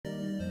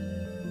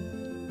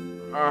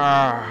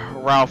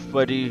Ralph,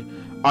 buddy,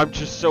 I'm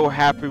just so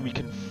happy we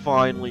can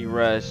finally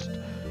rest.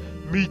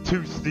 Me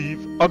too,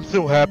 Steve. I'm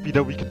so happy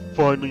that we can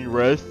finally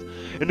rest.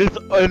 And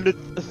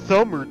it's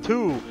summer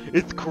too.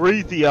 It's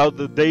crazy how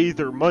the days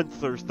or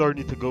months are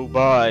starting to go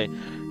by.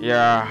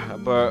 Yeah,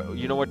 but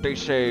you know what they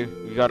say,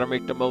 you gotta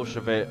make the most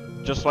of it.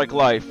 Just like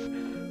life.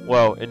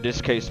 Well, in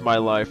this case, my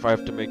life, I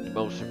have to make the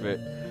most of it.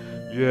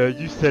 Yeah,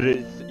 you said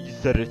it,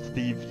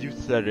 Steve, you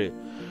said it.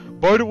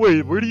 By the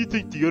way, where do you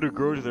think the other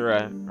girls are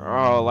at?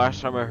 Oh,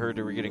 last time I heard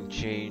they were getting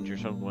changed or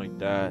something like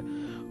that.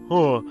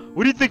 Huh,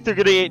 what do you think they're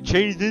gonna get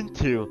changed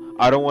into?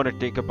 I don't want to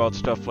think about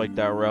stuff like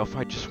that, Ralph.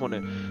 I just want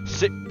to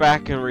sit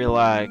back and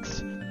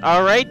relax.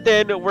 Alright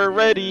then, we're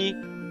ready.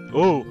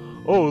 Oh,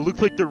 it looks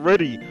like they're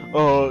ready.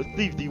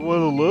 Steve, do you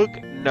want to look?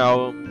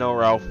 No,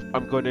 Ralph.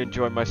 I'm going to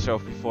enjoy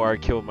myself before I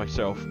kill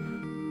myself.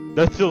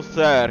 That's so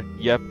sad.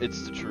 Yep,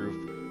 it's the truth.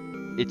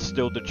 It's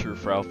still the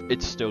truth, Ralph.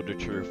 It's still the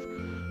truth.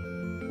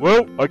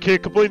 Well, I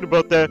can't complain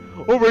about that.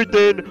 Alright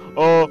then,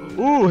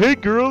 ooh, hey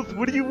girls,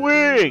 what are you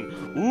wearing?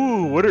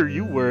 Ooh, what are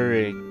you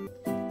wearing?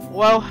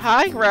 Well,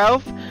 hi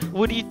Ralph.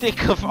 What do you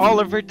think of all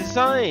of our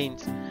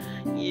designs?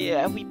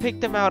 Yeah, we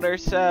picked them out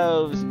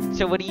ourselves.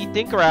 So what do you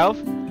think,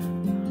 Ralph?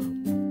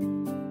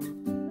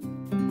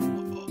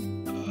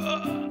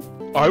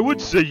 I would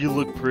say you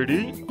look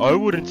pretty. I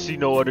wouldn't see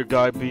no other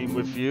guy being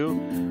with you.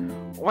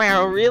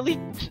 Wow, really?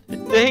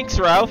 Thanks,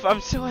 Ralph.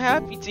 I'm so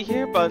happy to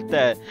hear about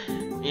that.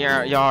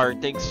 Yeah,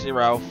 thanks,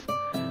 Ralph.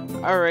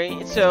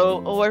 Alright,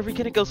 so, are we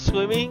gonna go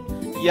swimming?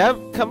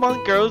 Yep, come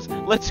on, girls,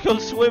 let's go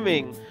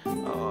swimming.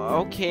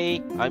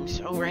 Okay, I'm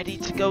so ready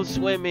to go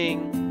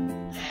swimming.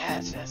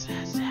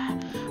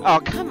 Oh,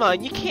 come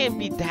on, you can't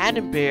be that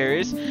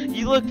embarrassed.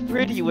 You look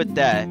pretty with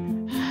that.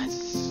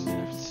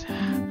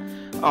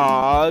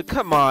 Aw,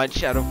 come on,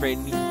 Shadow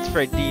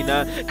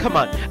Friendina. Come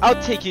on,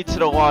 I'll take you to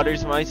the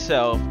waters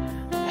myself.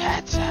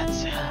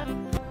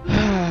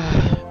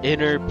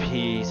 Inner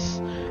peace.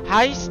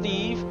 Hi,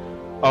 Steve.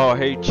 Oh,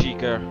 hey,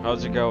 Chica.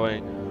 How's it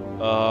going?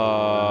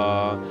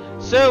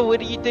 So, what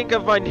do you think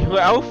of my new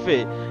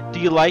outfit? Do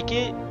you like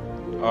it?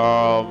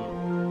 Well,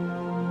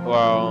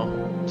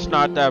 it's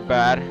not that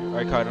bad.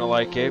 I kind of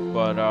like it,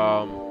 but,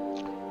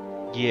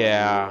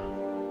 yeah.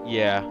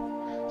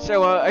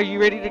 So, are you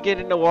ready to get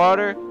in the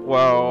water?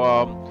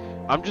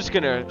 Well, I'm just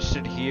gonna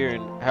sit here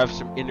and have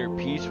some inner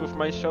peace with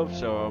myself,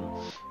 so,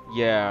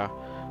 yeah.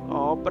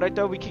 Oh, but I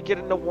thought we could get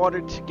in the water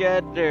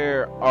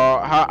together.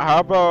 How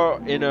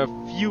about in a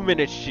few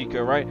minutes,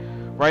 Chica, right?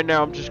 Right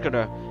now, I'm just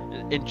gonna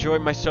enjoy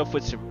myself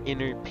with some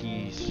inner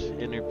peace.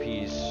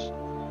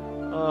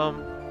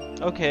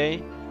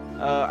 Okay.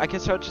 I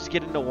guess I'll just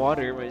get in the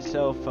water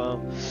myself.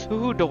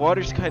 Ooh, the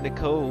water's kind of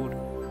cold.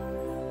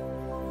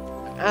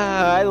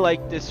 I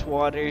like this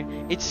water.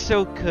 It's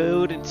so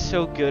cold and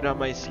so good on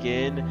my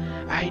skin.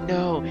 I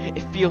know,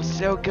 it feels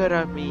so good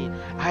on me.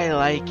 I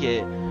like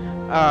it.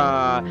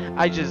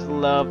 I just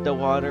love the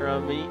water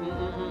on me.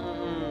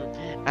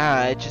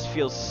 It just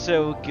feels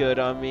so good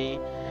on me.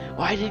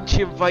 Why didn't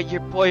you invite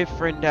your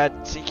boyfriend,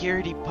 that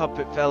security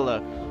puppet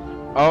fella?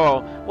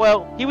 Oh,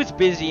 well, he was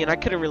busy and I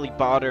couldn't really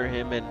bother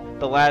him, and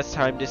the last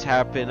time this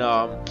happened,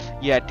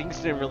 yeah, things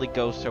didn't really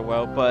go so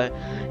well, but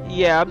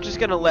yeah, I'm just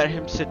gonna let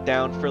him sit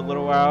down for a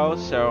little while,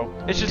 so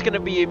it's just gonna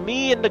be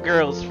me and the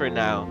girls for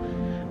now.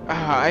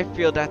 I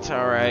feel that's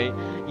alright.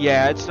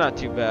 Yeah, it's not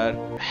too bad.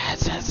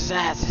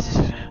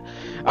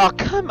 Oh,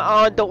 come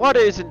on, the water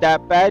isn't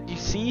that bad, you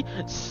see?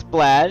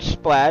 Splash,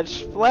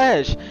 splash,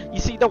 splash. You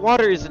see, the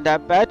water isn't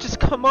that bad, just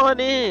come on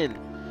in.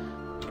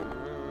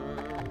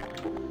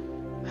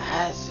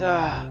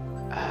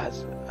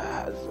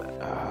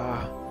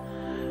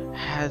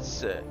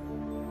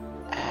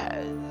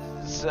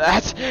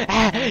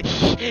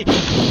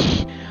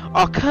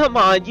 Oh, come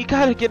on, you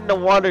gotta get in the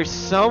water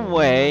some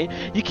way.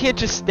 You can't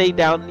just stay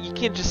down, you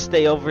can't just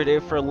stay over there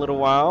for a little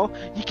while.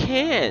 You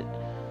can't.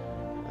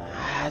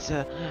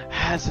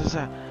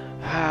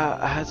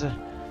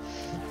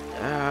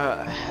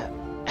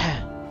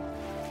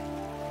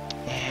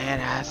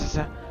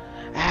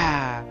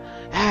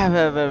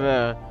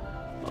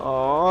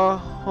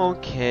 Oh,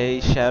 okay,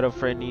 Shadow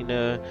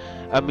Friendina.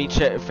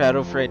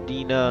 Shadow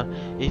Friendina,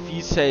 if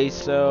you say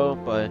so.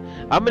 But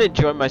I'm gonna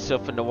enjoy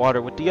myself in the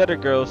water with the other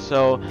girls,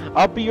 so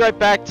I'll be right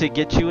back to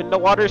get you in the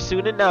water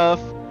soon enough.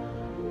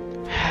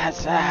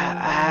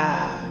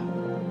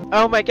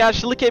 Oh my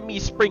gosh, look at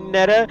me,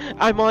 Springnetta.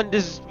 I'm on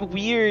this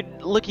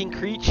weird looking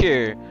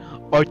creature.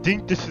 I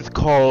think this is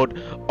called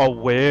a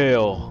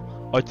whale.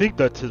 I think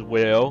that's a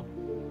whale.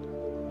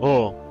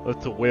 Oh,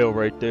 that's a whale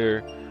right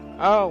there.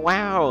 Oh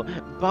wow,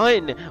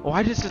 Bun,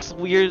 why does this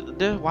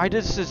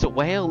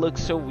whale look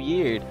so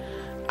weird?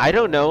 I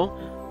don't know.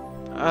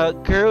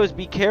 Girls,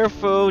 be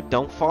careful.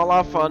 Don't fall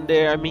off on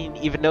there. I mean,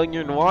 even though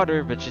you're in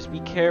water, but just be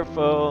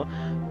careful.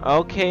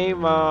 Okay,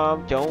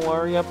 Mom, don't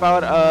worry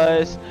about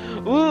us.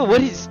 Ooh,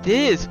 what is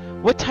this?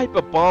 What type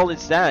of ball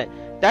is that?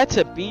 That's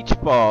a beach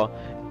ball.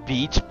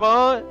 Beach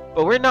ball?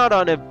 But we're not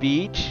on a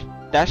beach.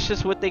 That's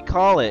just what they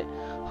call it.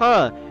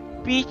 Huh,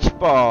 beach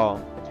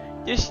ball.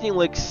 This thing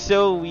looks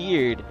so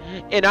weird,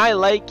 and I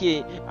like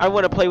it. I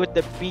want to play with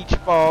the beach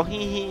ball.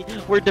 Hee hee.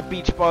 Where'd the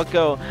beach ball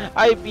go?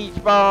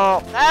 Beach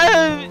ball.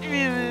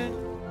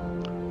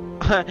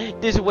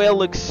 This whale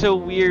looks so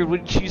weird.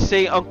 Wouldn't you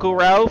say, Uncle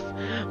Ralph?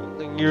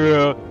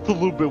 Yeah, it's a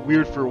little bit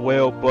weird for a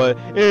whale, but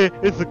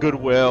it's a good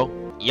whale.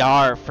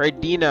 Yar,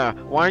 Fredina,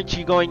 why aren't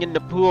you going in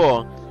the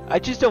pool? I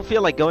just don't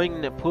feel like going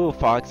in the pool,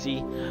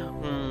 Foxy.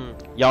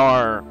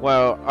 Yar,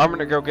 well, I'm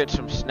gonna go get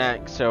some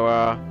snacks, so,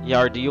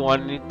 Yar, do you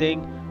want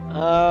anything?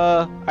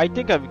 I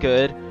think I'm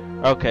good.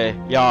 Okay,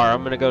 Yar,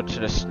 I'm gonna go to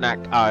the snack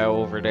aisle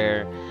over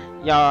there.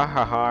 Yar,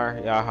 ha ha,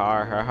 yar,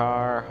 ha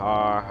ha,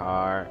 ha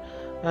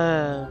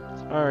ha.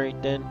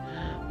 Alright then.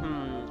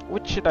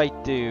 What should I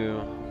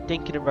do?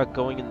 Thinking about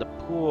going in the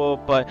pool,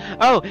 but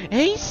oh,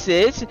 hey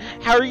sis,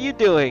 how are you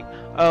doing?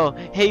 Oh,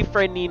 hey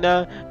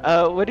Fredina,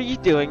 what are you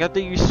doing? I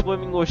thought you were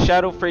swimming with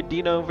Shadow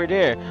Fredina over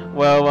there.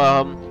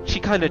 Well, she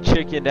kind of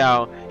chickened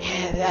out.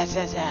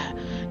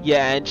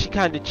 Yeah, and she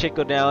kind of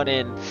chickened out,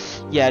 and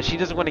yeah, she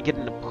doesn't want to get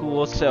in the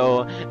pool,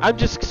 so I'm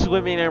just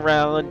swimming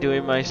around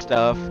doing my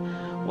stuff.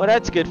 Well,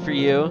 that's good for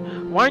you.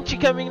 Why aren't you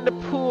coming in the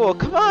pool?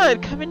 Come on,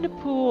 come in the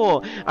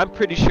pool. I'm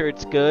pretty sure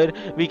it's good.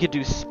 We could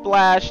do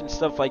splash and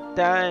stuff like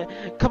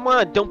that. Come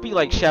on, don't be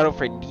like Shadow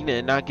Fredina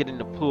and not get in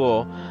the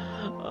pool.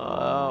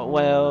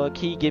 Well,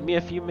 can you give me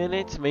a few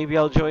minutes? Maybe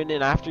I'll join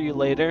in after you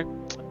later.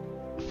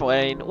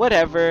 Fine,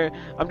 whatever.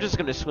 I'm just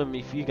gonna swim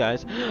with you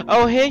guys.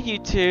 Oh, hey, you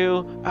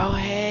two. Oh,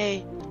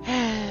 hey.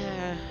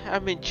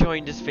 I'm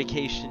enjoying this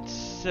vacation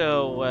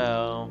so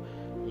well.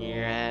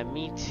 Yeah,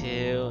 me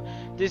too.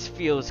 This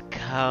feels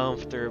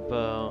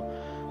comfortable.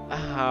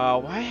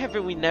 Why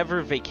haven't we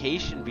never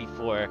vacationed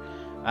before?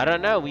 I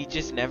don't know, we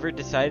just never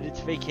decided it's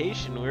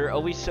vacation. We're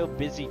always so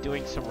busy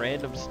doing some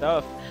random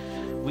stuff.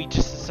 We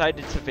just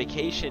decided to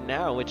vacation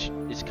now, which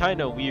is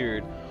kind of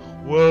weird.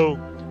 Well,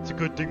 it's a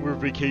good thing we're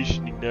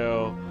vacationing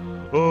now.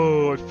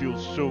 Oh, I feel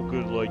so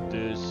good like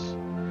this.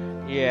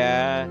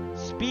 Yeah,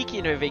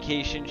 speaking of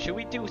vacation, should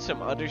we do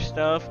some other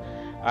stuff?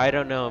 I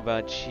don't know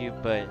about you,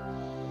 but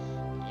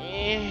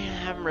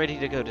I'm ready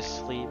to go to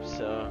sleep,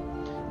 so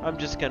I'm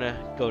just gonna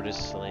go to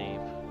sleep.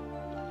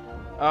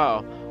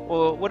 Oh,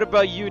 well, what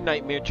about you,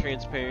 Nightmare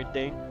Transparent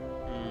Thing?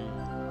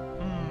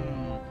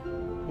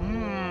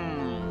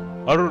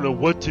 I don't know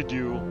what to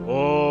do.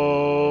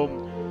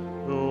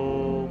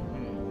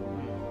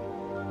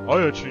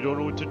 I actually don't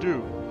know what to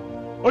do.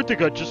 I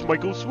think I just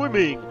might go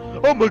swimming.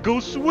 I'm gonna go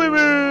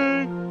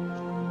swimming.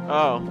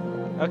 Oh,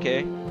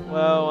 okay.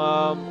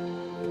 Well,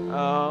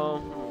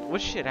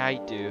 what should I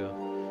do?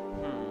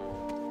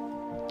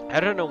 I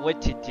don't know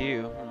what to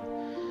do.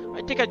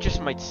 I think I just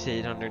might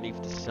sit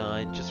underneath the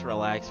sun, just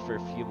relax for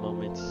a few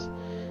moments.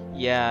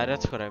 Yeah,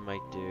 that's what I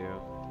might do.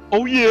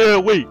 Oh yeah,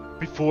 wait.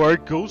 Before I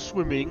go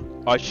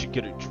swimming, I should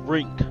get a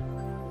drink.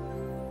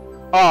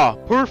 Ah,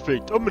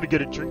 perfect. I'm gonna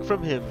get a drink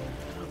from him.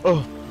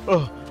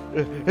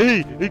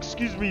 Hey,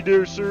 excuse me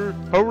there, sir.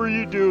 How are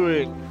you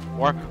doing?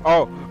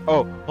 Oh,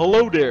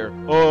 hello there.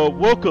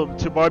 Welcome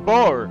to my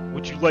bar.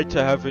 Would you like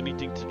to have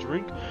anything to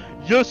drink?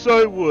 Yes,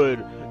 I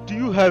would. Do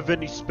you have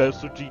any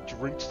specialty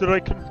drinks that I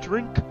can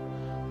drink?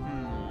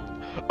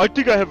 I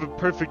think I have a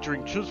perfect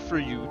drink just for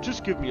you.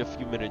 Just give me a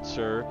few minutes,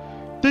 sir.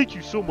 Thank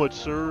you so much,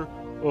 sir.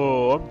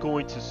 Oh, I'm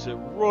going to sit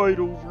right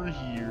over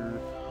here.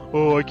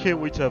 Oh, I can't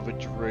wait to have a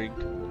drink.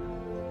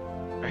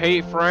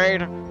 Hey,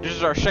 Fred. This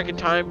is our second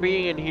time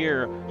being in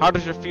here. How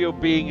does it feel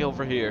being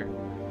over here?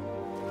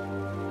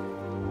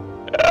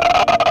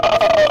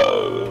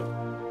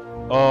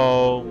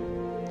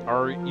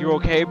 Are you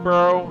okay,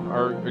 bro?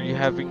 Are you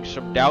having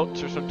some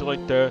doubts or something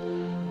like that?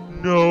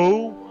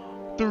 No,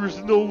 there's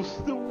no.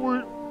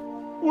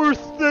 Where's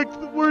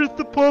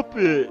the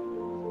puppet?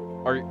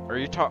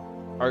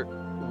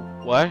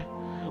 What?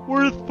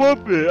 Where's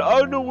Puppet? I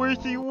don't know where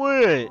he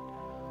went.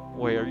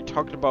 Wait, are you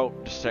talking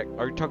about the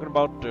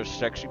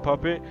sexy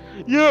puppet?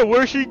 Yeah,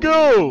 where'd she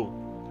go?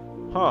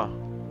 Huh.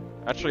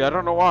 Actually, I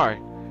don't know why.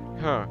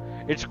 Huh.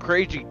 It's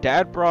crazy.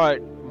 Dad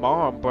brought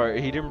Mom, but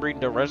he didn't bring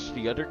the rest of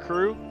the other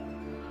crew.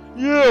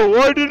 Yeah,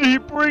 why didn't he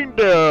bring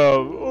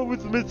them? I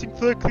was missing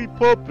sexy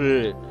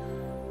Puppet.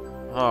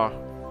 Huh.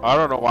 I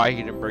don't know why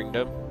he didn't bring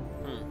them.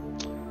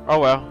 Oh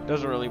well,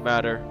 doesn't really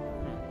matter.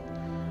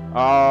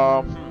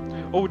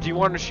 Oh, do you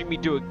want to see me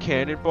do a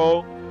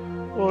cannonball?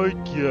 I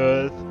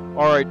guess.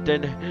 Alright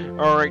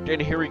then,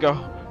 here we go.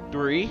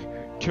 3,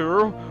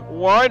 2,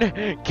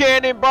 1,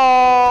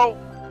 cannonball!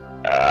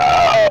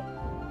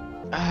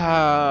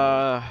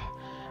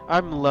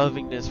 I'm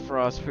loving this,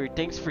 Frostfruit.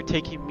 Thanks for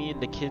taking me and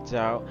the kids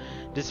out.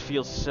 This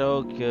feels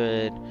so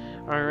good.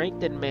 Alright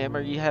then, ma'am,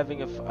 are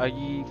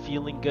you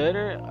feeling good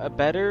or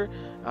better?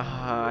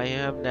 I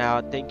am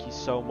now. Thank you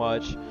so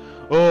much.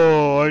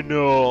 Oh, I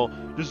know.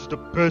 This is the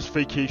best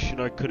vacation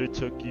I could have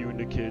took you and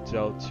the kids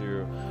out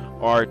to.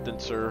 Alright then,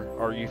 sir.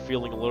 Are you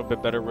feeling a little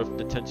bit better with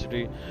the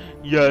intensity?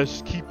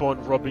 Yes, keep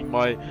on rubbing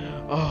my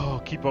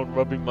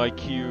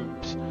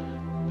cubes.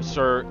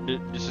 Sir,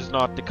 this is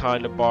not the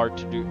kind of bar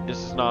to do. This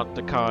is not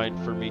the kind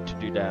for me to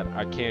do that.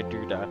 I can't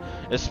do that,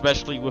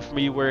 especially with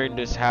me wearing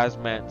this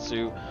hazmat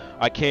suit.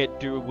 I can't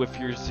do it with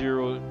your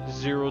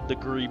zero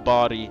degree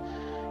body.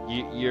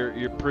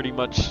 You're pretty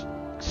much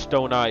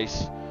stone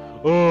ice.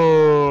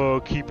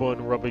 Oh, keep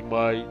on rubbing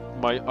my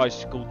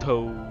icicle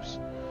toes.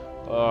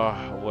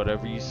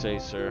 Whatever you say,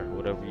 sir.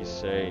 Whatever you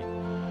say.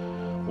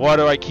 Why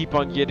do I keep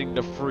on getting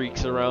the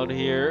freaks around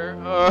here?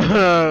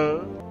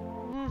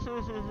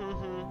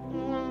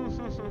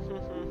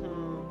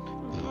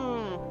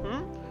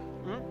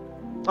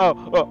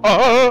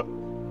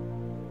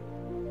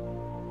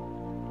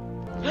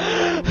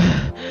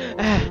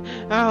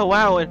 Oh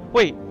wow, and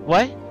wait,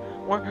 what?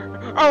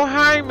 Oh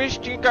hi, Miss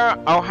Chica.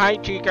 Oh hi,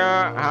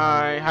 Chica.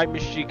 Hi,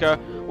 Miss Chica.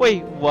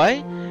 Wait,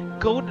 what?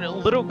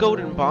 Little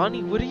Golden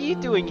Bonnie, what are you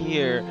doing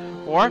here?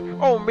 What?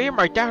 Oh, me and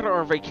my dad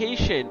are on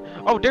vacation.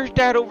 Oh, there's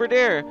Dad over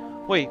there.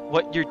 Wait,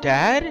 what? Your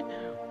dad?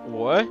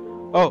 What?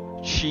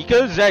 Oh,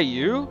 Chica, is that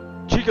you?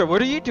 Chica,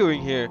 what are you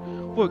doing here?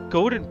 What,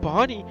 Golden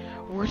Bonnie?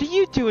 What are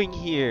you doing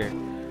here?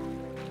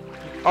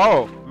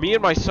 Oh, me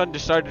and my son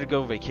decided to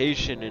go on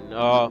vacation, and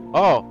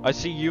oh, I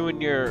see you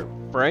and your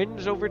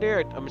friends over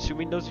there. I'm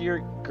assuming those are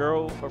your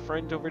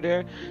girlfriends over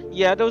there.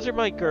 Yeah, those are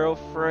my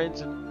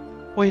girlfriends.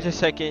 And wait a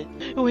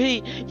second.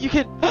 Wait, you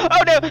can.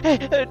 Oh no!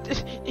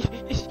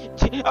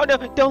 Oh no!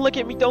 Don't look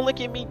at me! Don't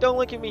look at me! Don't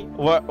look at me!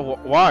 What?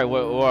 Why?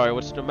 Why?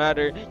 What's the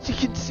matter? You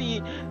can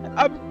see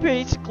I'm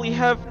basically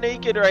half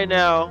naked right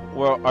now.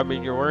 Well, I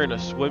mean, you're wearing a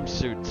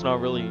swimsuit. It's not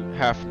really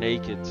half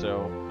naked,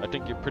 so I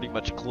think you're pretty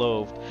much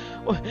clothed.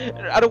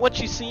 I don't want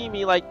you seeing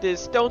me like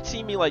this. Don't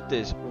see me like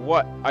this.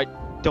 What? I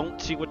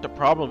don't see what the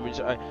problem is.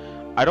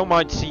 I don't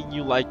mind seeing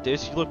you like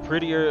this. You look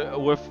prettier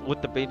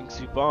with the bathing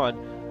suit on.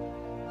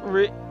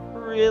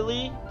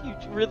 Really? You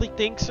really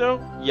think so?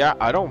 Yeah,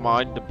 I don't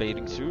mind the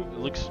bathing suit. It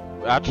looks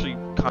actually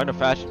kind of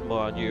fashionable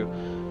on you.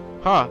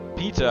 Huh,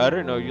 pizza, I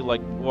didn't know you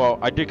like, well,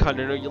 I did kind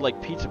of know you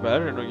like pizza, but I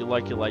didn't know you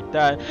like it like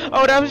that.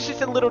 Oh, that was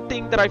just a little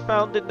thing that I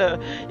found in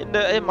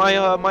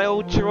my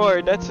old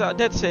drawer. That's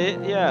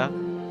it, yeah.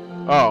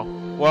 Oh,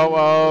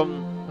 well,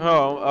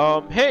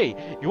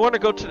 hey, you want to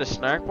go to the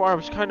snack bar? I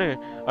was kind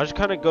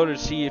of going to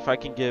see if I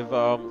can give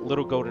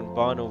little Golden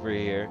Bun over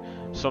here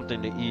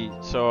something to eat.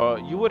 So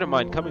you wouldn't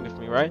mind coming with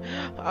me, right?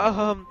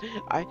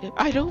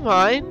 I don't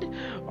mind.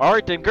 All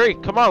right then,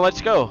 great. Come on,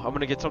 let's go. I'm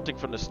gonna get something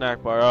from the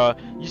snack bar.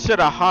 You said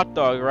a hot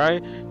dog,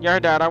 right? Yeah,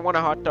 Dad, I want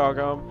a hot dog.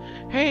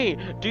 Hey,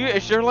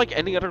 is there like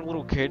any other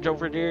little kids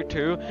over there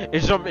too?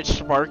 Is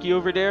Sparky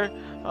over there?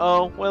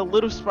 Oh, well,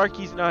 little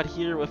Sparky's not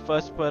here with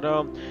us, but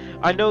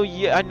I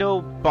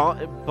know Bun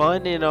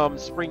and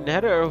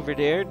Springnetta are over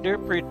there.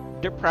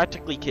 They're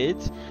practically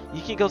kids.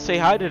 You can go say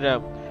hi to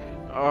them.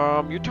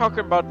 You're talking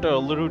about the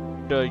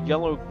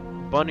yellow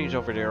bunnies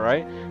over there,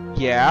 right?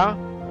 Yeah.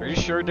 Are you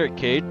sure they're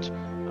kids?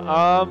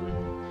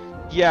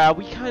 Yeah,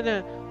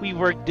 we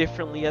work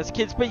differently as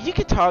kids, but you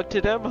can talk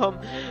to them.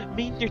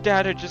 Me and your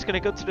dad are just gonna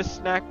go to the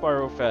snack bar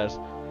real fast.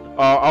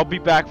 I'll be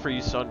back for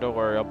you, son. Don't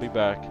worry, I'll be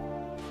back.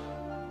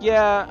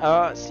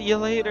 Yeah. See you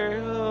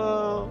later.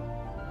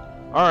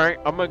 Alright,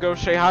 I'm gonna go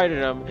say hi to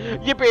them.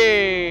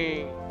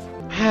 Yippee!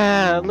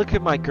 Look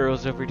at my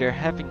girls over there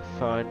having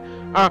fun.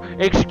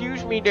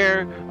 Excuse me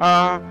there.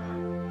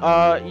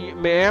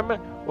 Ma'am?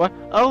 What?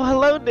 Oh,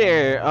 hello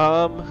there.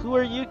 Who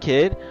are you,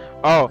 kid?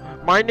 Oh,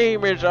 my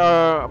name is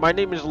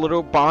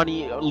Little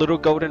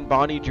Golden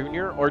Bonnie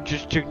Jr., or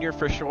just Junior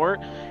for short.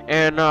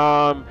 And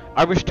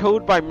I was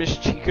told by Miss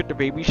Chica, the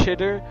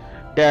babysitter,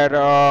 that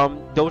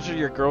those are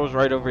your girls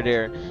right over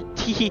there.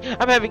 Tee,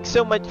 I'm having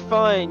so much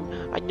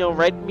fun. I know,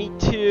 right? Me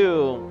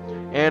too.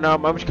 And I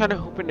was kind of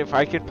hoping if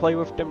I could play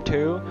with them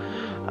too.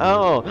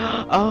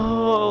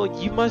 Oh,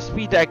 you must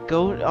be that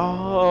goat.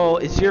 Oh,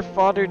 is your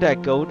father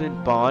that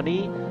Golden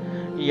Bonnie?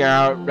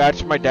 Yeah,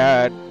 that's my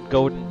dad,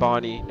 Golden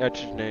Bonnie. That's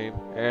his name.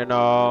 And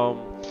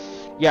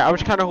yeah, I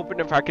was kind of hoping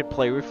if I could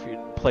play with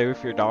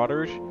your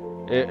daughters.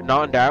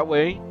 Not in that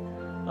way.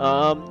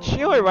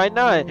 Sure, why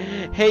not?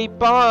 Hey,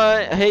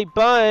 Bun,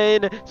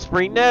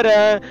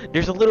 Springnetta,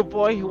 there's a little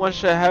boy who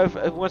wants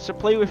to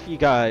play with you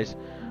guys.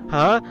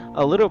 Huh?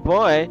 A little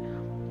boy?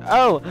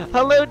 Oh,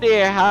 hello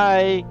there,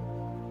 hi.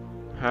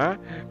 Huh?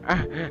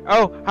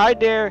 Oh, hi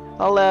there,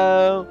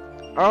 hello.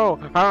 Oh,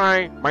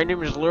 hi, my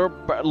name is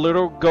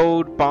Little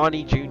Gold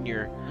Bonnie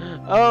Jr.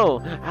 Oh,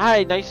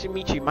 hi, nice to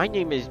meet you. My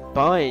name is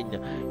Bun,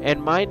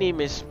 and my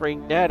name is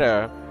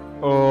Springnetta.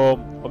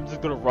 I'm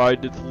just gonna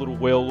ride this little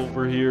whale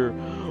over here.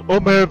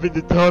 I'm having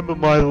the time of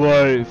my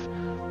life.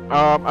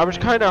 I was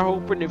kind of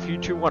hoping if you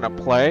two want to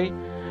play.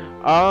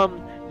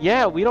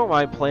 Yeah, we don't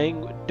mind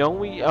playing, don't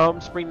we,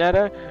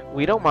 Springnetta?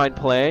 We don't mind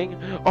playing.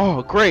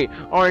 Oh, great.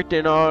 Alright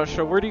then,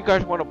 so where do you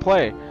guys want to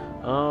play?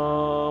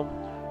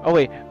 Oh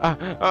wait,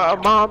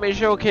 Mom,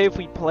 is it okay if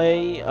we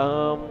play,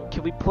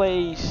 can we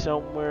play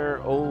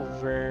somewhere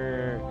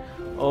over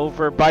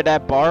by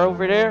that bar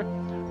over there?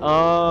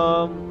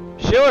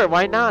 Sure,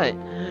 why not?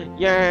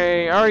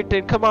 Yay, alright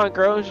then, come on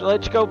girls,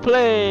 let's go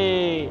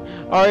play.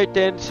 Alright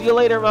then, see you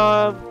later,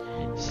 Mom.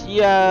 See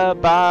ya.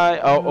 Bye.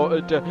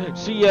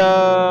 See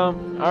ya.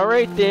 All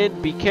right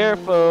then. Be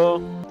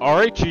careful. All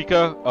right,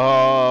 Chica.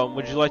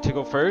 Would you like to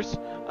go first?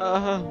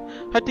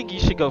 I think you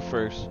should go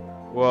first.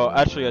 Well,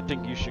 actually, I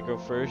think you should go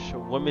first.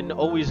 Women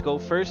always go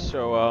first,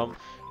 so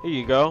here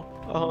you go.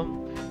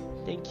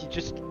 Thank you.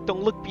 Just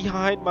don't look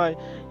behind my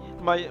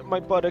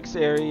buttocks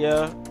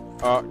area.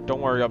 Don't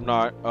worry, I'm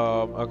not.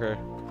 Okay.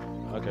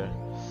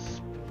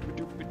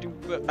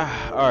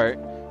 All right.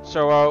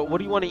 So, what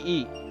do you want to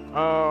eat?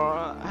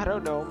 I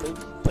don't know. Maybe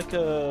like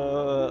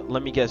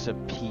let me guess, a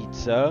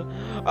pizza.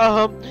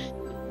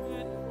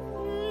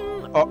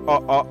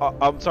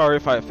 I'm sorry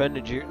if I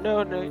offended you.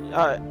 No,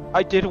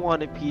 I did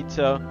want a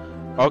pizza.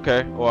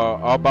 Okay, well,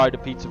 I'll buy the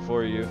pizza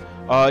for you.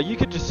 You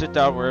can just sit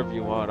down wherever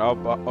you want. I'll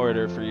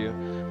order it for you.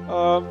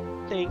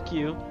 Thank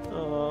you.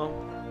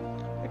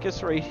 I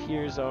guess right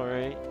here is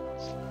alright.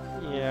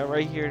 Yeah,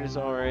 right here is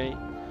alright.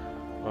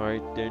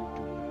 Alright then.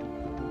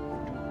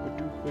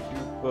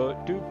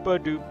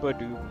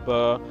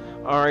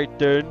 Alright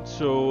then,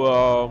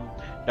 so,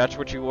 that's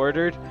what you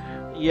ordered?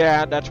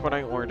 Yeah, that's what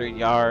I ordered,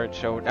 yard.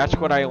 So that's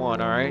what I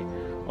want, alright?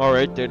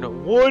 Alright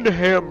then, one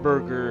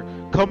hamburger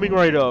coming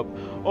right up.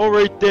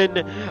 Alright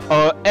then,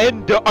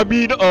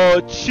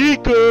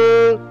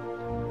 Chica!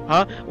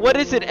 Huh? What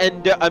is it,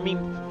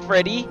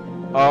 Freddy?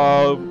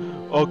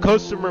 A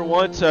customer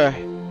wants a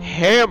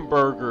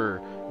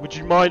hamburger. Would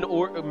you mind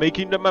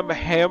making them a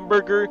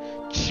hamburger,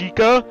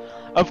 Chica?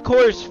 Of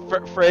course,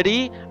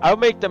 Freddy. I'll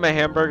make them a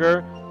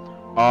hamburger.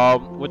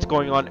 What's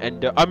going on,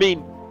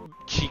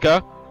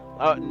 Chica?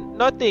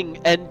 Nothing.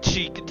 And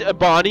Chica,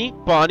 Bonnie,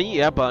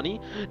 yeah, Bonnie.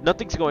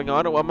 Nothing's going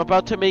on. I'm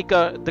about to make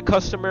the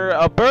customer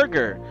a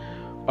burger.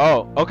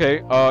 Oh,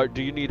 okay.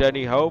 Do you need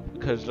any help?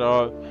 Because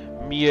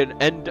me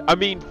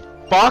and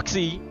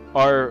Foxy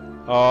are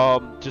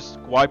just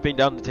wiping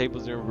down the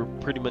tables and we're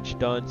pretty much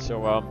done.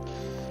 So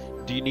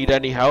do you need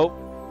any help?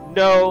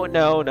 No.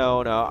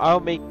 I'll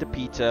make the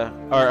pizza.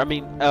 Or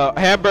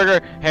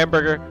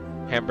hamburger.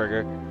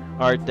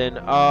 Alright then.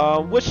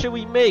 What should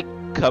we make?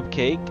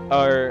 Cupcake?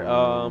 Or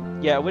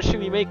yeah, what should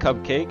we make,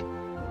 Cupcake?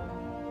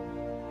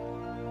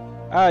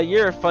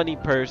 You're a funny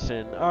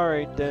person.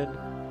 Alright then.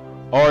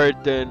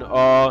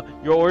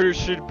 Your order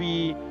should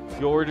be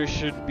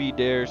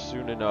there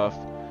soon enough.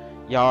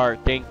 Yar,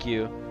 thank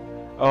you.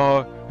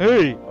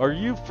 Hey, are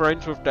you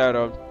friends with that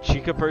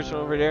Chica person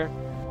over there?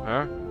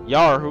 Huh?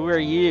 Yar, who are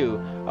you?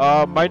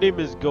 My name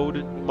is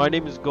Gold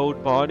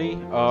Bonnie.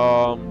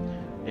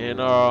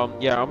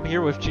 Yeah, I'm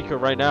here with Chica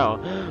right now.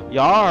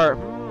 Yar,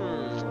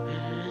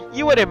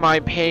 you wouldn't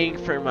mind paying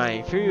for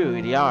my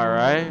food, yar,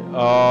 right?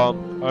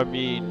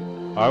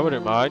 I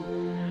wouldn't mind.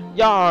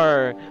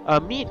 Yar,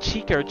 me and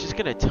Chica are just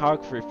gonna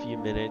talk for a few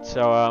minutes,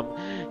 so,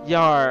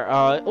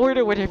 yar,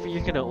 order whatever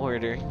you're gonna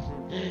order.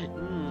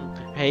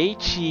 Hey,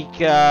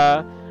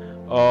 Chica.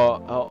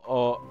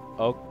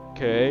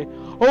 Okay.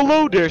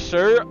 Hello there,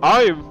 sir.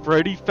 I am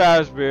Freddy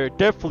Fazbear.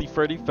 Definitely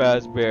Freddy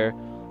Fazbear.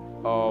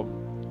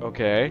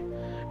 Okay.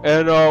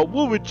 And,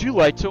 what would you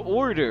like to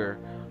order?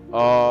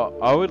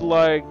 I would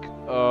like,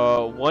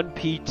 one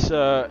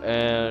pizza,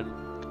 and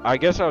I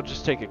guess I'll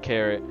just take a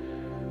carrot.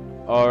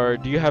 Or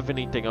do you have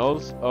anything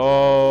else?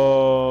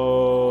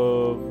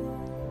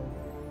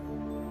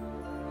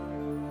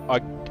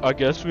 I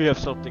guess we have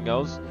something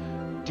else.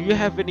 Do you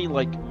have any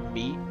like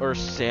meat or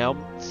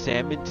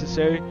salmon to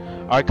say?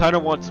 I kind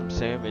of want some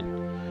salmon.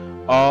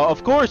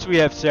 Of course we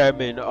have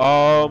salmon.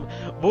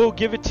 We'll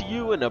give it to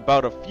you in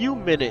about a few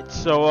minutes.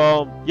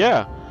 So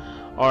yeah.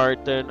 All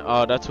right then.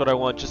 That's what I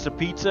want. Just a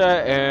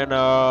pizza and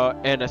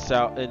a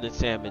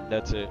salmon.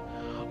 That's it.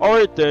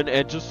 Alright then,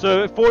 and just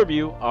to inform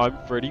you, I'm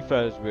Freddy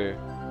Fazbear.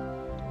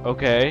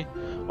 Okay.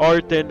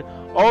 Alright then,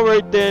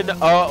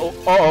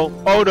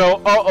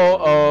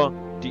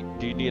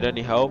 do you need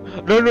any help?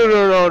 No,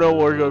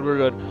 we're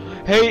good.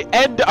 Hey,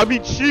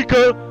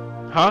 Chica!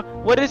 Huh?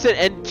 What is it,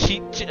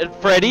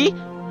 Freddy?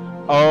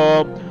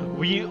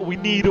 We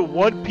need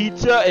one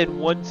pizza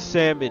and one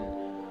salmon.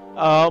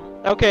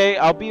 Okay,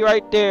 I'll be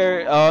right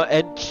there,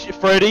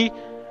 Freddy?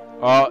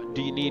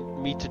 Do you need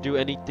me to do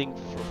anything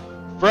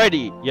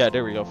Freddy! Yeah,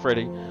 there we go,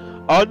 Freddy.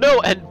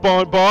 No, and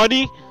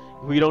Bonnie!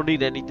 We don't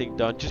need anything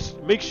done. Just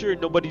make sure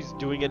nobody's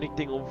doing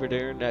anything over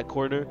there in that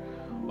corner.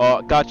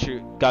 Got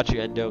you,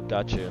 Endo,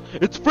 got you.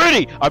 It's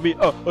Freddy!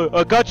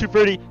 Got you,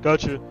 Freddy,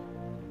 got you.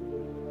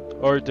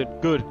 Alright then,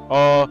 good.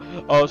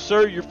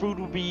 Sir, your food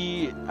will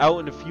be out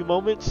in a few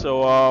moments,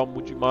 so,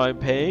 would you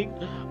mind paying?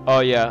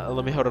 Yeah,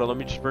 let me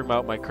just bring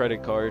out my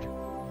credit card.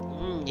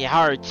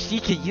 Yeah,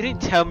 Chica, you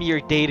didn't tell me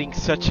you're dating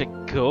such a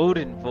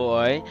golden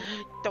boy.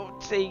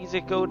 Don't say he's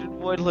a golden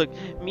boy. Look,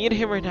 me and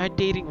him are not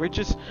dating. We're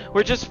just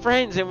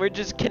friends and we're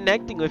just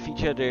connecting with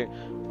each other.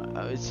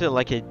 So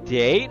like a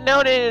date?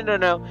 No.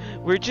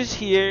 We're just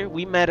here.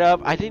 We met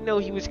up. I didn't know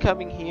he was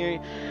coming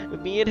here.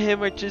 Me and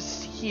him are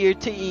just here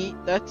to eat.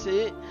 That's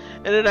it.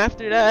 And then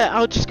after that,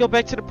 I'll just go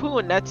back to the pool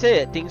and that's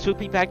it. Things will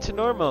be back to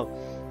normal.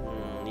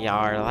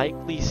 Yar,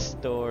 likely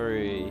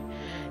story.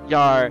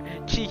 Yar,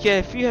 Chica,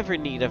 if you ever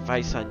need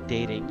advice on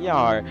dating,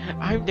 Yar,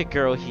 I'm the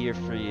girl here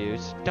for you,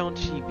 so don't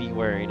you be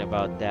worrying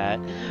about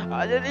that.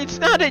 It's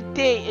not a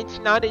date, it's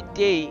not a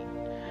date.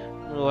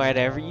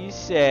 Whatever you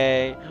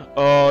say.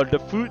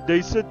 The food,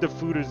 they said the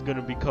food is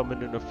gonna be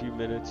coming in a few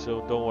minutes,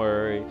 so don't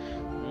worry.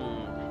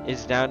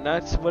 Is that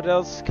nuts? What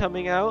else is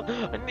coming out?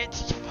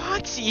 It's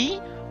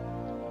Foxy!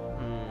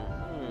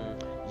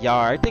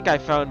 Yar, I think I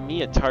found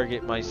me a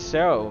target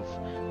myself.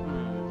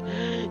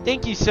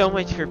 Thank you so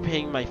much for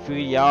paying my food,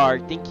 Yar.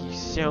 Thank you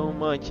so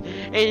much.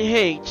 And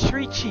hey,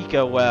 treat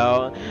Chica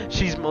well.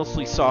 She's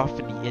mostly soft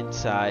in the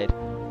inside.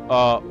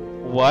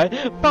 What?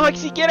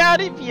 Foxy, get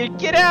out of here!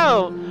 Get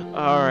out!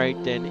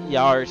 Alright then,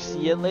 Yar, see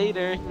you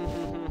later.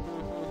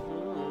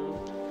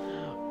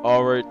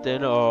 Alright then,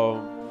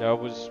 that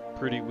was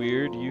pretty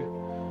weird.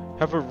 You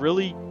have a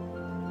really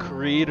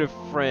creative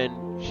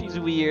friend. She's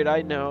weird,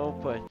 I know,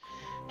 but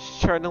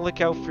just trying to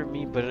look out for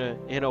me, but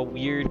in a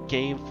weird,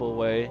 gameful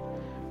way.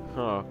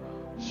 Huh.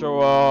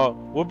 So,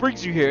 what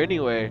brings you here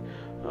anyway?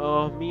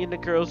 Me and the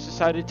girls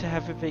decided to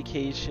have a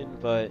vacation,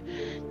 but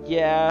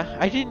yeah,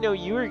 I didn't know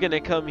you were gonna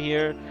come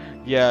here.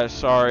 Yeah,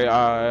 sorry,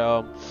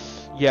 I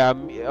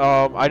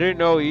didn't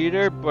know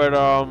either, but,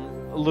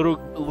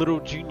 little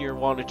Junior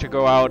wanted to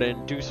go out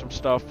and do some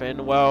stuff,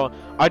 and, well,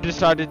 I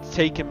decided to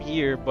take him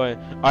here, but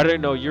I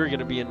didn't know you were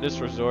gonna be in this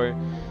resort.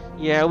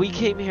 Yeah, we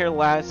came here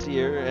last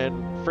year,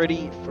 and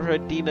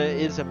Fredina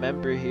is a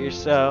member here,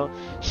 so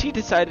she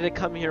decided to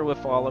come here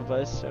with all of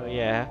us, so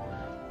yeah.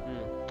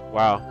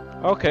 Wow.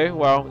 Okay,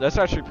 well, that's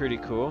actually pretty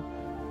cool,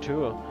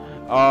 too.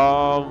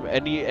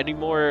 Any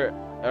more,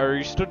 are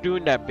you still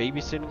doing that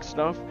babysitting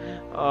stuff?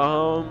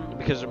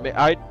 Because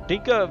I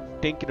think of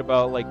thinking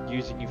about, like,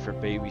 using you for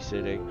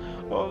babysitting.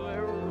 Oh,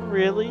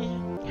 really?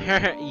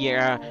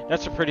 Yeah,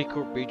 that's a pretty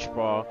cool beach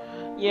ball.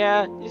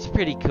 Yeah, it's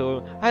pretty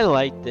cool. I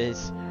like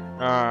this.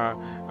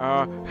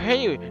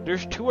 Hey,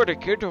 there's 2 other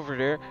kids over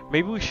there.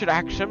 Maybe we should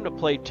ask them to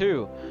play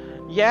too.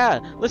 Yeah,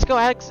 let's go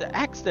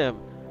ask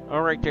them.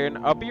 Alright then,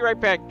 I'll be right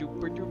back.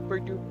 Dooper dooper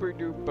dooper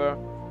dooper.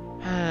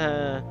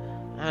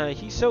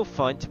 He's so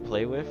fun to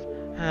play with.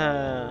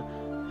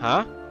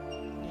 Huh?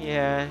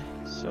 Yeah,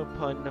 so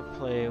fun to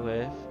play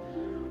with.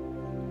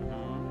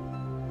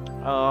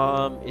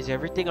 Is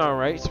everything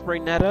alright,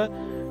 Sprinetta?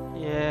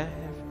 Yeah,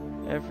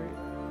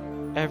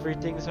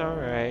 everything's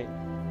alright.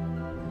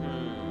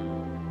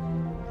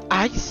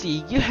 I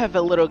see, you have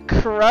a little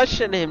crush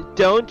on him,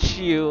 don't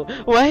you?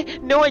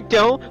 What? No, I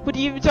don't. What are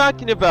you even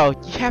talking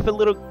about? You have a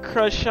little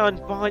crush on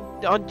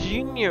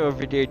Junior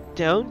over there,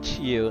 don't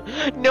you?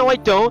 No, I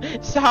don't.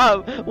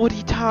 Stop. What are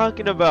you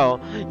talking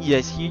about?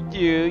 Yes, you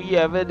do. You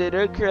have a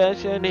little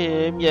crush on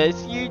him.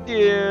 Yes, you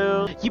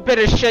do. You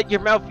better shut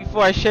your mouth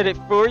before I shut it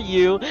for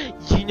you.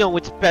 You know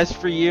what's best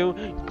for you.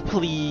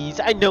 Please,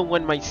 I know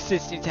when my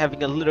sister's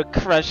having a little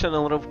crush on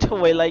a little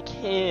toy like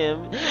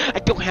him. I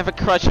don't have a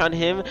crush on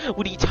him.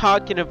 What are you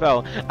talking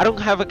about? I don't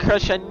have a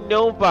crush on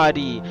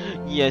nobody.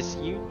 Yes,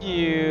 you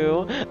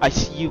do. I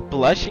see you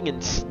blushing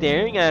and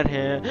staring at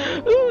him.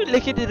 Ooh,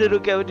 look at the little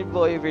golden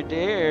boy over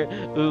there.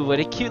 Ooh, what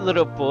a cute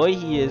little boy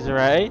he is,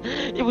 right?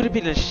 It would have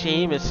been a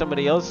shame if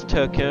somebody else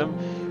took him.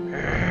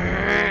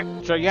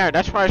 So yeah,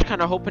 that's why I was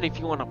kind of hoping if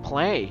you want to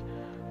play.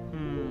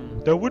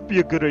 That would be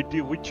a good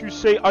idea. Would you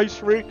say,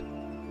 Ice Rick?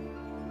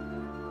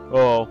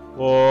 Whoa.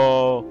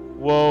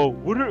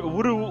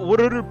 What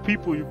other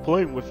people are you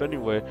playing with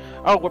anyway?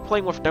 Oh, we're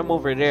playing with them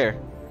over there.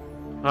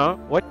 Huh?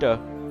 What?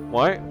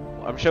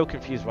 I'm so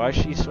confused. Why is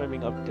she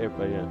swimming up there?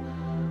 But yeah.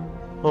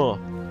 Huh.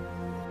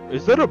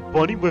 Is that a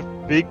bunny with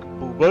big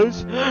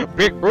boobas?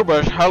 Big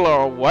boobas?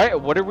 Hello.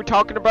 What are we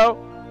talking about?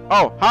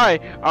 Oh, hi.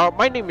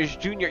 My name is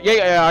Junior.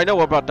 Yeah, I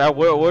know about that.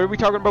 What are we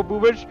talking about,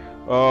 boobas?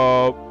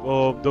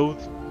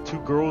 Those 2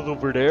 girls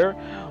over there.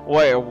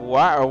 Wait,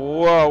 what?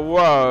 Whoa.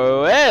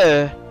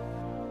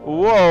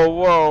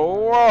 Whoa.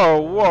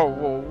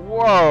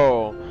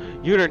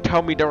 You didn't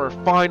tell me there were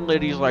fine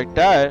ladies like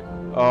that.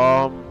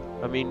 I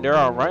mean, they're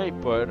alright,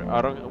 but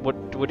I don't,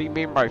 what do you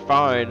mean by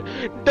fine?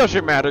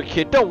 Doesn't matter,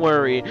 kid, don't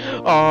worry.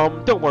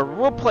 Don't worry,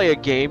 we'll play a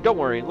game, don't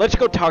worry. Let's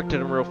go talk to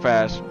them real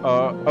fast.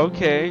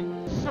 Okay.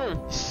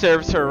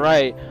 Serves her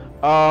right.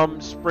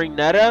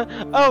 Sprinetta?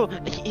 Oh,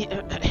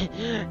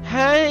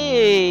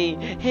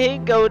 hey,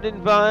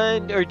 Golden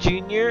Bond, or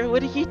Junior,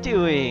 what are you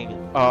doing?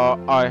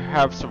 I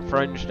have some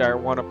friends that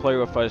want to play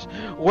with us.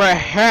 Well,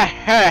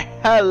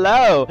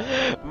 hello,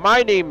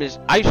 my name is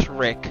Ice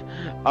Rick,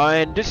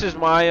 and this is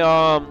my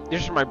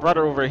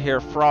brother over here,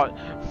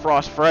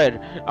 Frost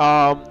Fred.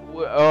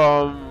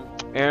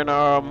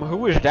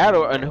 Who is that,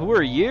 and who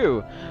are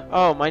you?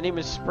 Oh, my name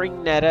is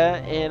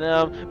Sprinetta,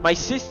 and my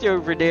sister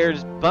over there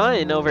is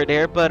Bun over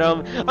there, but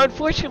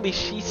unfortunately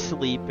she's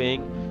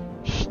sleeping.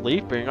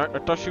 Sleeping? I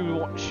thought she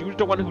was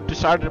the one who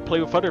decided to play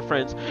with other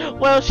friends.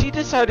 Well, she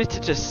decided to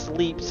just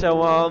sleep,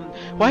 so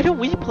why don't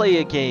we play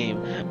a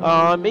game?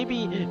 Maybe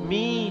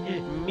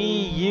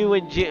you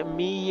and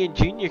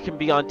Junior can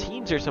be on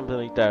teams or something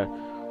like that.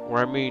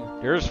 Well, I mean,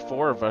 there's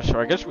 4 of us, so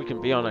I guess we can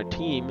be on a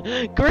team.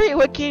 Great,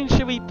 what game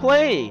should we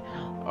play?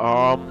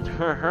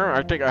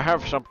 I think I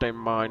have something in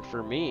mind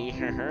for me.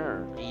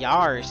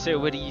 Yar, so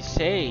what do you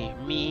say?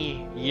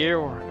 Me,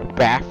 you,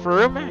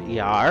 bathroom?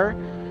 Yar?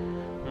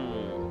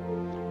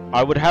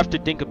 I would have to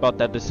think about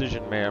that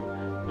decision, ma'am.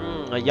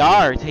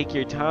 Yar, take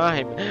your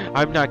time.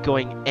 I'm not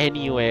going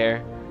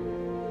anywhere.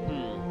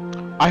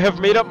 I have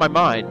made up my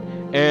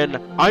mind, and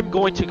I'm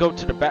going to go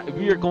to the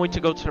we are going to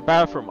go to the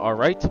bathroom,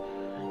 alright?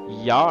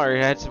 Yar,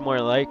 that's more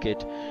like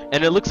it.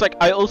 And it looks like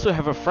I also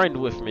have a friend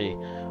with me.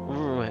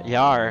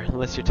 Yar,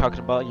 unless you're talking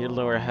about your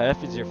lower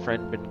half is your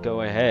friend, then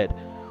go ahead.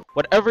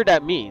 Whatever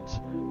that means.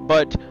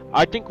 But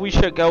I think we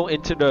should go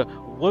into the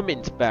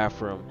women's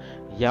bathroom.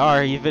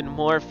 Yar, even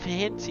more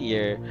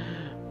fancier.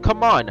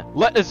 Come on,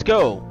 let us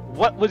go.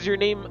 What was your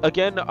name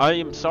again? I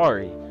am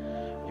sorry.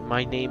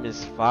 My name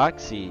is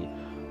Foxy.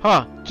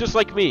 Huh, just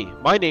like me.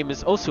 My name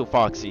is also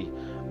Foxy.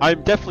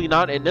 I'm definitely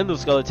not an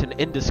endoskeleton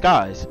in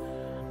disguise.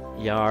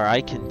 Yar,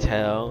 I can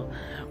tell.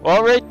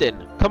 Alright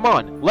then, come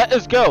on, let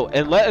us go,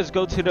 and let us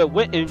go to the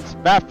women's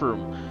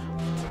bathroom.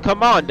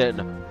 Come on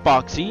then,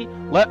 Foxy,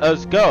 let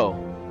us go.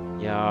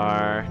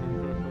 Yar.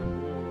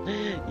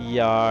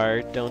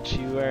 Yar, don't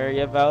you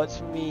worry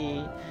about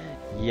me.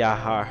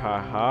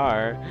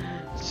 Yar.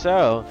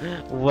 So,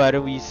 what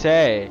do we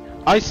say?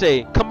 I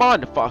say, come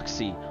on,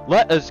 Foxy,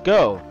 let us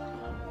go.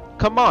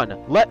 Come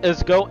on, let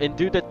us go and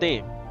do the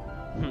thing.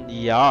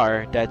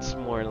 Yar, that's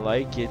more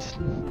like it.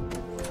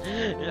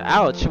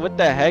 Ouch, what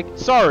the heck?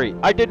 Sorry,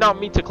 I did not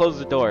mean to close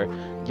the door.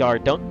 Yar,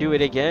 don't do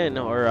it again,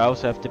 or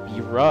else I have to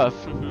be rough.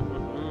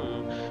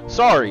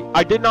 Sorry,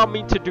 I did not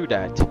mean to do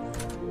that.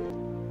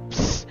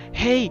 Psst,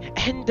 hey,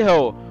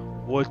 Endo!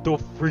 What the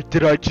freak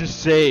did I just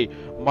say?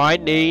 My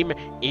name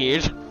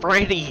is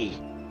Freddy.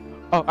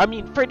 Oh, I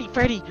mean, Freddy.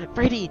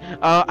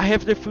 I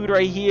have the food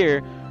right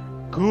here.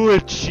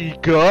 Good,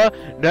 Chica.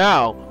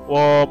 Now,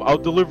 I'll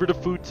deliver the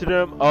food to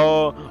them.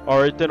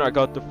 Alright then, I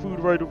got the food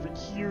right over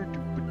here.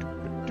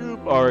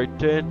 Alright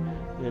then,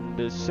 and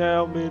the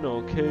salmon,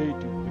 okay.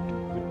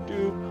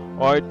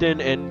 Alright then,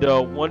 and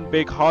one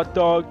big hot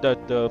dog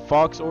that the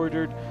fox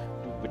ordered.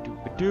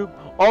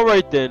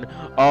 Alright then,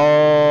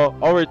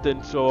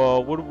 so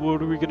what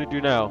are we gonna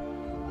do now?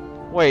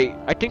 Wait,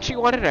 I think she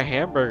wanted a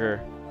hamburger.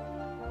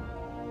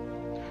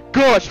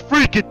 Gosh,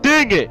 freaking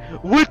dang it!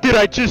 What did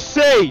I just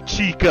say,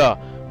 Chica?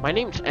 My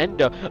name's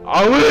Endo.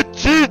 I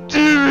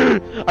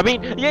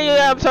mean,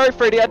 yeah, I'm sorry,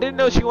 Freddy. I didn't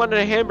know she wanted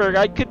a hamburger.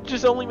 I could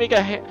just only make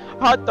a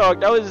hot dog.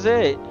 That was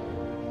it.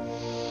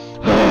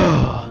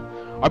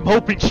 I'm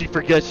hoping she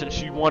forgets and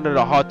she wanted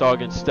a hot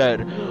dog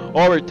instead.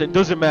 Alright then,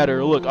 doesn't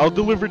matter. Look, I'll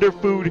deliver their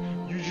food.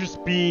 You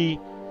just be...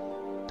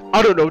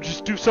 I don't know,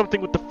 just do something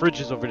with the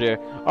fridges over there.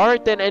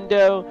 Alright then,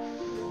 Endo.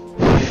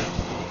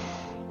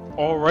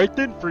 Alright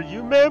then, for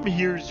you, ma'am,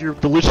 here's your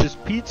delicious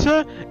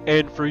pizza.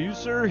 And for you,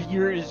 sir,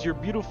 here is your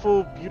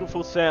beautiful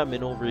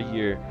salmon over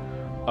here.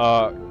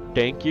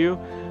 Thank you.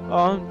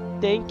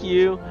 Thank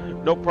you.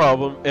 No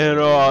problem. And,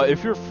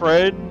 if your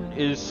friend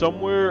is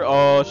somewhere,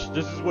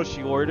 this is what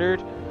she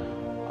ordered.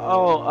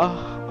 Oh,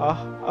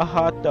 a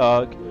hot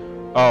dog.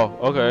 Oh,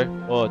 okay.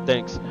 Well,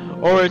 thanks.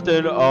 Alright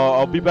then,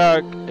 I'll be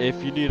back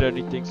if you need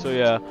anything. So,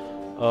 yeah.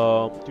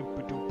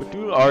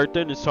 Alright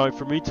then, it's time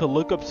for me to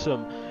look up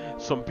some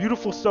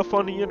beautiful stuff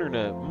on the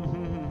internet.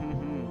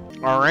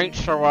 Alright,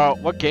 so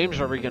what games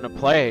are we gonna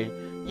play?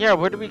 Yeah,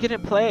 what are we gonna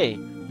play?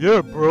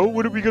 Yeah, bro,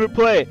 what are we gonna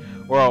play?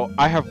 Well,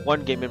 I have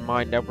one game in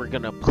mind that we're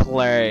gonna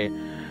play.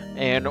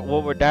 And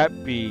what would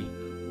that be?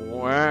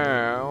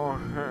 Well,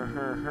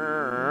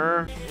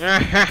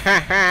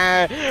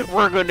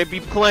 we're gonna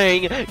be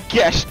playing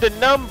Guess the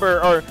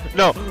Number, or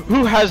no,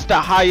 Who Has the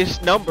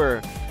Highest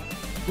Number?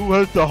 Who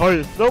has the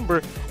highest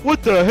number?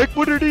 What the heck?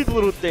 What are these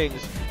little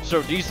things?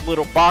 So these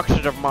little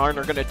boxes of mine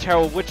are gonna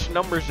tell which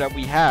numbers that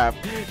we have.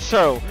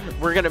 So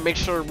we're gonna make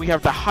sure we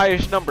have the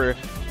highest number.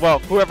 Well,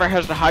 whoever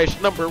has the highest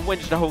number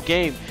wins the whole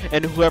game,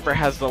 and whoever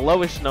has the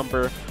lowest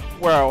number,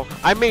 well,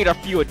 I made a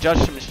few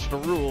adjustments to the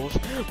rules,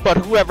 but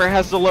whoever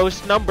has the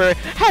lowest number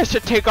has to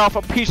take off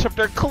a piece of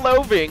their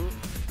clothing.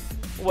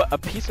 What, a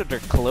piece of their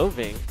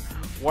clothing?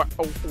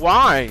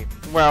 Why?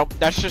 Well,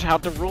 that's just how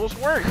the rules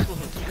work.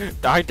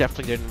 I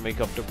definitely didn't make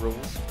up the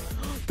rules.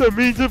 That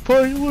means if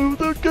I lose,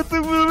 I'll get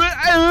the movie.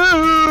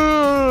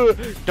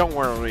 Don't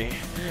worry,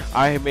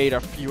 I made a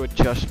few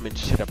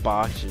adjustments to the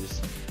boxes.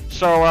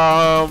 So,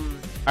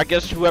 I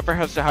guess whoever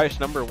has the highest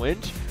number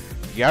wins?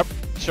 Yep.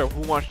 So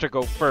who wants to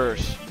go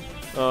first?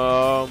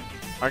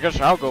 I guess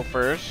I'll go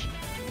first.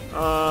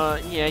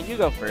 Yeah, you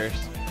go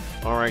first.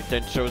 Alright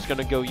then, so it's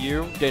gonna go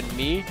you, then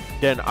me,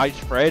 then Ice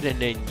Fred, and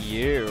then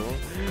you.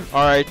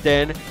 Alright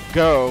then,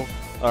 go.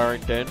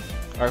 Alright then,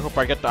 I hope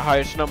I get the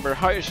highest number,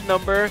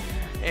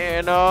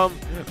 and,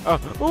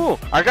 ooh,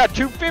 I got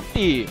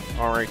 250.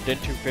 Alright then,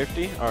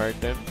 250. Alright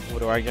then, what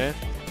do I get?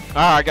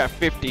 Ah, I got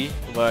 50,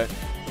 but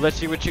let's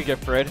see what you get,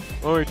 Fred.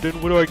 Alright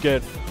then, what do I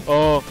get?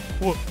 What?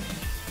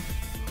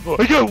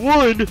 I got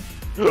 1!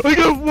 I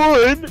got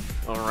 1!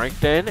 Alright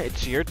then,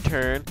 it's your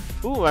turn.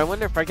 Ooh, I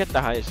wonder if I get the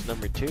highest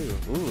number too.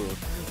 Ooh,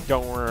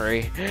 Don't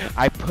worry,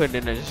 I put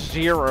in a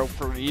 0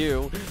 for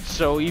you,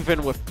 so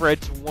even with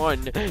Fred's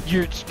 1,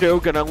 you're still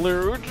gonna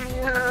lose.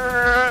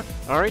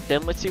 Alright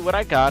then, let's see what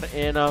I got,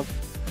 and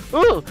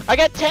ooh, I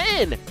got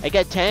 10! I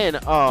got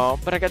 10, oh,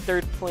 but I got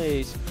 3rd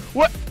place.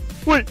 What?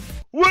 Wait,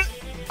 what?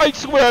 I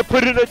swear I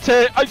put in a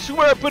 10, I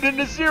swear I put in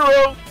a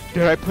 0!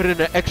 Did I put in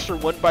an extra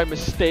 1 by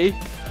mistake?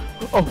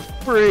 Oh,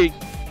 freak.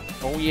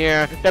 Oh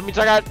yeah, that means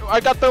I got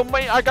the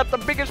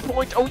biggest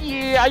points. Oh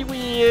yeah, I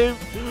win.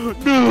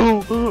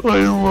 No,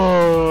 I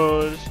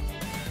lost.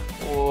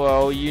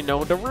 Well, you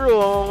know the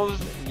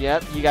rules.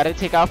 Yep, you gotta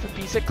take off a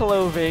piece of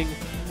clothing.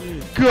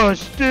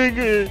 Gosh dang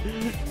it.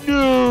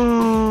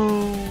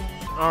 No.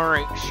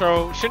 Alright,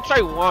 so since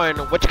I won,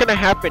 what's gonna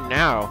happen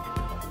now?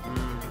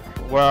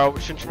 Well,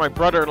 since my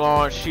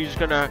brother-in-law, he's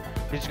gonna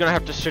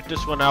have to sit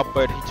this one out,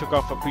 but he took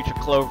off a piece of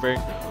clothing.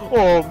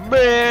 Oh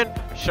man!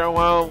 So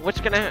I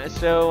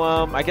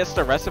guess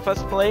the rest of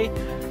us play.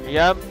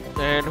 Yep,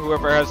 and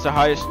whoever has the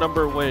highest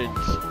number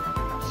wins.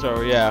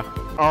 So yeah.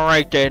 All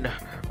right then.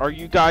 Are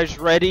you guys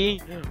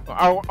ready?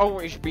 I'll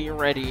always be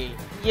ready.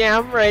 Yeah,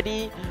 I'm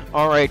ready.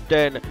 All right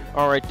then.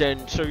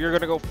 So you're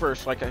gonna go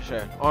first, like I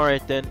said. All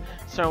right then.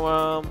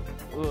 So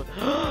ooh,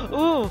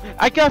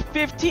 I got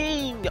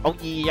 15. Oh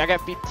yeah, I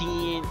got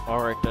 15.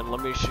 All right then.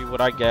 Let me see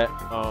what I get.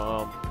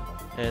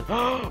 And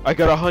I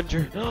got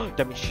 100.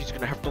 That means she's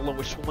gonna have the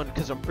lowest one,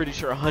 because I'm pretty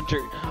sure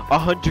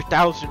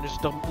 100,000 is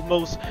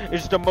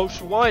the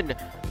most won.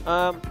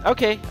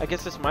 Okay, I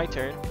guess it's my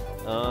turn.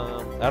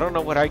 I don't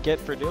know what I get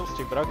for those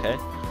two, but okay.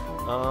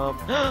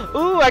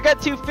 Ooh, I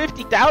got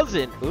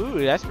 250,000. Ooh,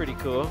 that's pretty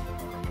cool.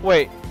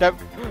 Wait,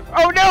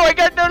 oh no, I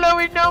got the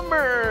lowest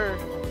number.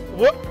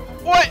 What?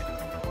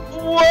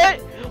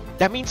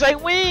 That means I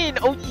win.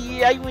 Oh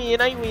yeah, I win.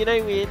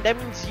 That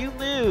means you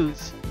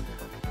lose.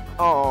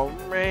 Oh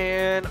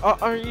man,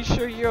 are you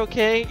sure you're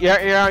okay?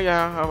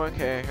 Yeah, I'm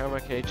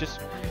okay.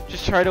 Just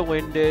try to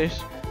win this.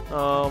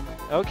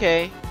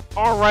 Okay.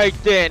 All right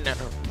then.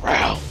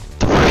 Round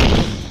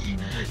 3.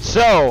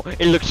 So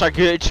it looks like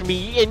it's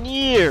me and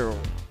you.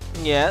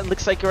 Yeah, it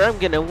looks like I'm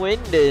gonna win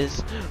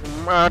this.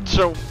 Not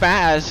so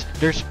fast.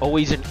 There's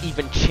always an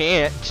even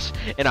chance,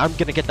 and I'm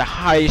gonna get the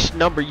highest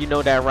number. You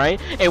know that, right?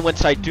 And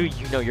once I do,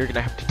 you know you're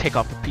gonna have to take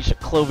off a piece of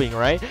clothing,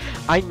 right?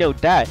 I know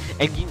that,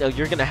 and you know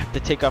you're gonna have to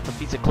take off a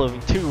piece of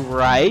clothing too,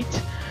 right?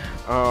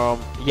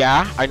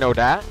 Yeah, I know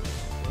that.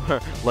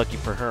 Lucky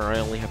for her, I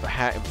only have a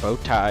hat and bow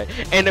tie.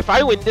 And if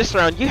I win this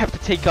round, you have to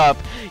take off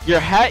your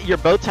hat, your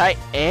bow tie,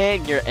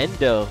 and your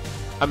endo.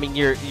 I mean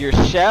your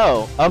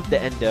shell of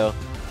the endo.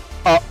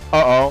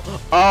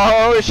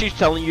 Oh, she's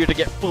telling you to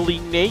get fully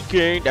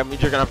naked. That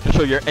means you're gonna have to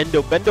show your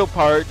endo-bendo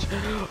parts.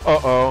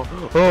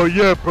 Oh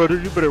yeah, brother,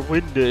 you better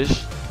win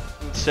this.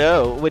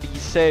 So, what do you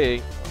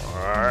say?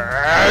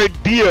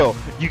 Deal.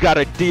 You got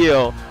a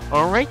deal.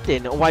 Alright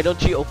then, why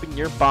don't you open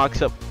your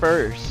box up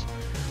first?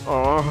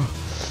 Oh,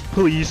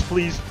 please.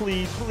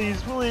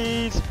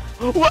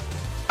 What?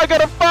 I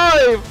got a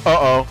 5!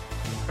 Uh-oh.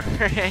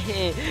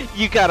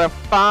 You got a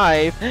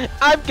 5.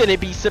 I'm gonna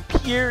be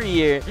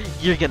superior.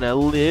 You're gonna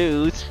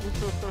lose.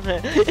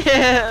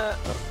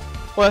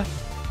 What?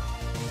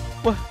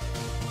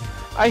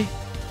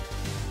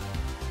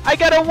 I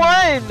got a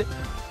 1.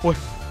 What?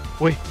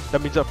 Wait,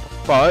 that means a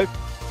 5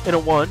 and a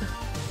 1.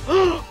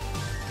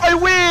 I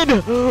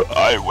win!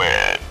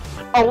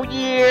 Oh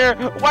yeah!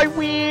 I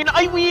win!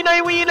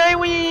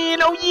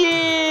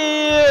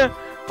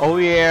 Oh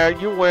yeah,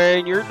 you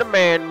win. You're the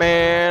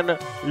man.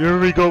 Here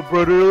we go,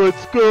 brother.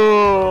 Let's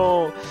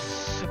go.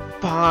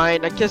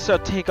 Fine, I guess I'll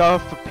take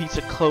off a piece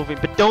of clothing,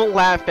 but don't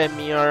laugh at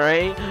me,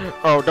 alright?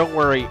 Oh, don't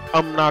worry.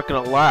 I'm not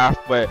gonna laugh,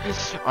 but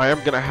I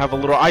am gonna have a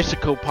little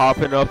icicle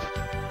popping up.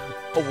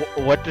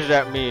 What does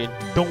that mean?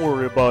 Don't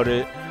worry about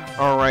it.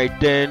 Alright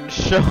then,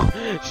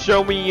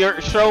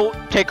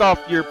 take off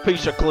your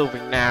piece of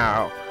clothing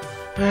now.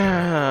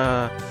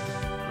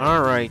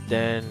 Alright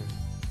then.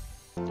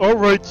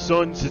 Alright,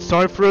 sons, it's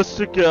time for us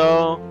to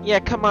go. Yeah,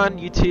 come on,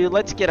 you two,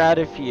 let's get out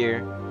of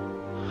here.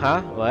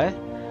 Huh? What?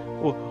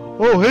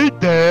 Oh, hey,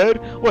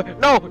 Dad. What?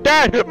 No,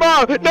 Dad!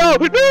 Mom! No!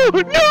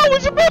 I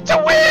was about to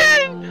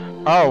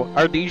win! Oh,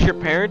 are these your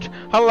parents?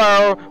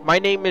 Hello, my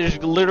name is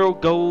Little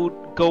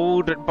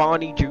Gold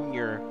Bonnie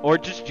Jr. Or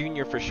just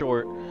Junior for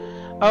short.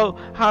 Oh,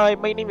 hi,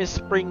 my name is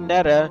Spring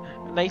Netta.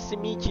 Nice to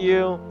meet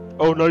you.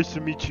 Oh, nice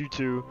to meet you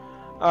too.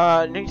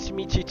 Nice to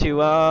meet you too.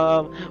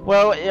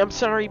 Well, I'm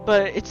sorry,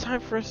 but it's time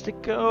for us to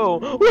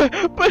go.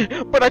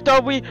 But I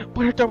thought we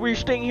were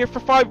staying here for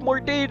 5 more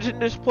days in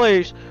this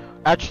place.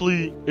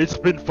 Actually, it's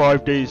been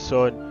 5 days,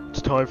 son.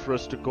 It's time for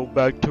us to go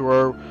back to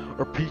our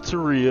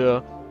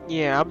pizzeria.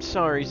 Yeah, I'm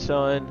sorry,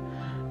 son.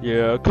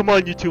 Yeah, come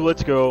on, you two,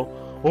 let's go.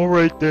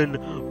 Alright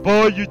then,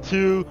 bye, you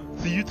two.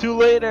 See you two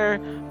later.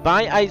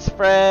 Bye, Ice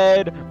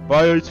Fred.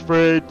 Bye, Ice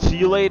Fred. See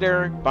you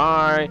later.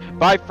 Bye.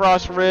 Bye,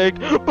 Frost Rig.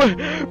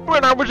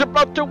 But I was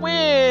about to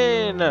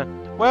win.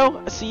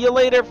 Well, see you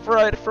later,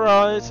 Frederick.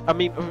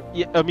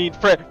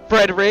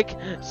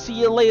 See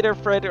you later,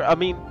 Fred.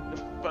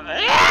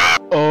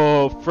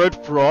 Oh,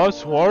 Fred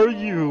Frost, how are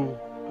you?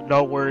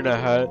 not wearing a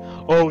hat.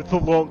 Oh, it's a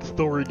long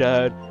story,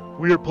 Dad.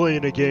 We are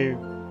playing a game.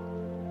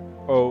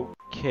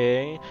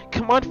 Okay.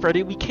 Come on,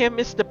 Freddy, we can't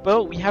miss the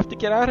boat. We have to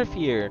get out of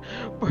here.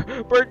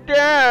 But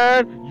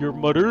Dad, Your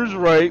mother's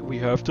right. We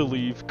have to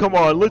leave. Come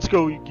on, let's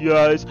go, you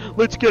guys.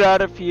 Let's get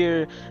out of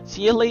here.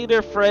 see you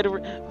later, Fred.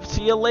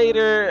 See you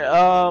later,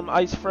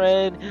 Ice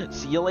Fred.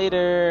 See you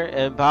later,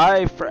 and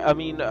bye,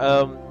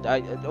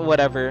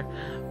 whatever.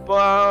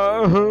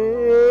 Bye.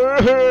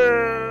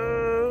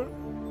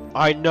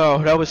 I know,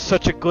 that was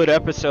such a good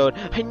episode.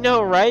 I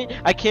know, right?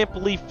 I can't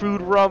believe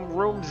Food Rum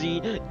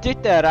Roomsy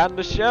did that on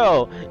the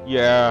show.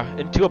 Yeah,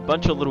 and to a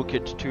bunch of little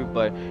kids too,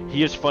 but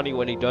he is funny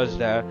when he does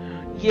that.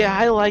 Yeah,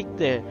 I liked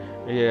it.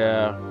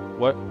 Yeah.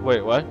 What?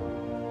 Wait, what?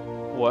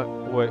 What?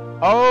 Wait.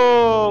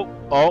 Oh!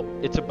 Oh,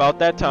 it's about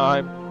that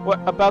time.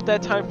 What? About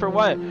that time for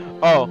what?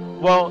 Oh,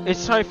 well,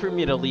 it's time for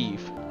me to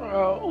leave.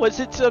 Was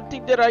it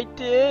something that I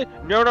did?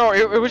 No,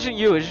 it wasn't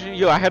you. It wasn't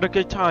you. I had a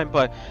good time,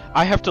 but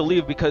I have to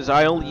leave because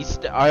I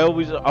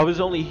was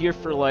only here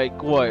for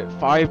like what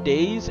 5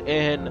 days,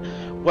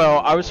 and well,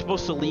 I was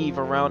supposed to leave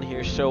around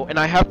here, so and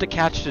I have to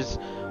catch this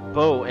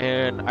boat,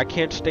 and I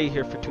can't stay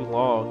here for too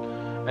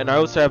long, and I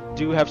also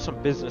do have some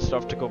business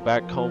stuff to go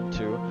back home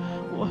to.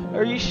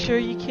 Are you sure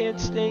you can't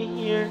stay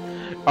here?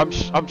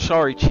 I'm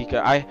sorry,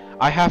 Chica.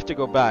 I have to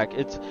go back.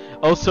 It's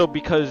also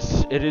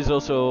because it is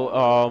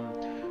also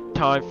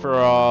time for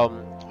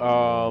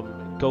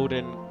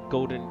Golden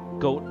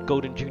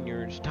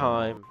Junior's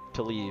time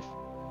to leave.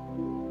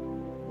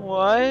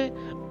 What?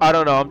 I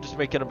don't know, I'm just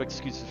making up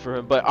excuses for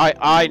him, but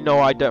I know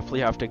I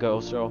definitely have to go,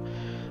 so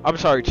I'm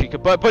sorry, Chica,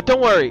 but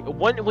don't worry.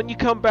 When you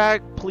come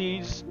back,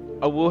 please,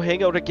 we'll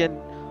hang out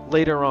again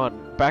later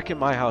on, back in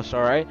my house,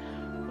 alright?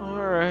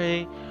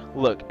 Alright.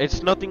 Look,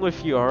 it's nothing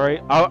with you,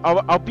 alright?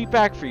 I'll be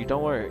back for you,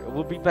 don't worry.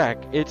 We'll be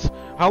back.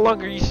 How long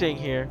are you staying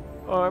here?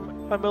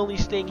 I'm only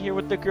staying here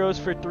with the girls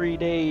for 3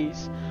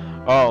 days.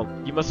 Oh,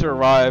 you must have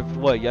arrived,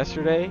 what,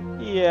 yesterday?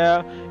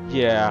 Yeah.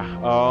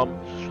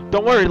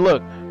 Don't worry,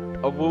 look,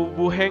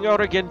 we'll hang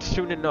out again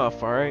soon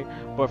enough, alright?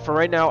 But for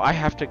right now, I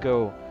have to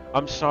go.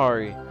 I'm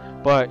sorry.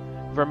 But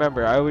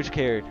remember, I always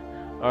cared.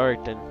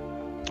 Alright then,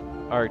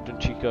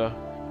 Chica.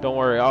 Don't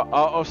worry,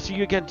 I'll see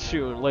you again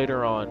soon,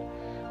 later on.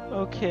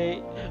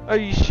 Okay, are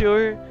you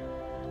sure?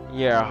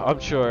 Yeah, I'm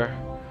sure.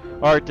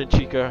 Alright then,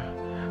 Chica.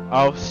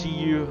 I'll see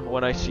you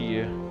when I see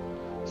you.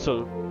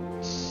 So,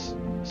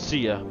 see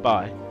ya.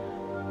 Bye.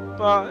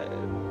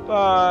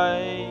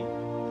 Bye.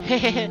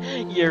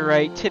 You're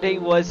right. Today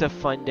was a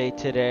fun day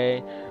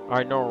today.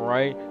 I know,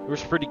 right? It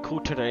was pretty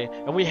cool today.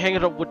 And we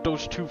hanging out with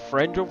those two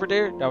friends over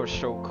there. That was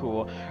so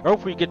cool. I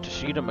hope we get to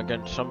see them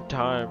again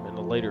sometime in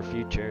the later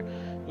future.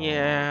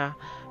 Yeah.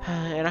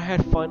 And I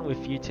had fun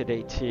with you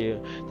today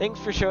too. Thanks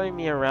for showing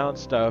me around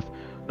stuff.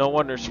 No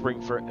wonder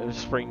Spring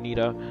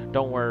Nita.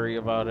 Don't worry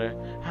about it.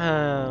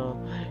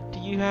 Do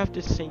you have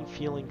the same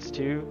feelings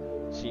too?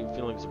 Same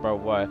feelings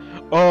about what?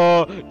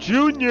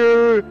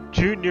 Junior,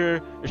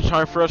 it's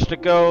time for us to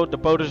go. The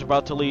boat is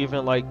about to leave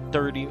in like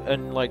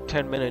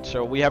 10 minutes,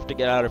 so we have to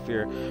get out of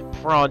here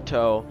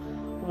pronto.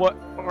 What?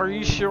 Are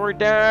you sure,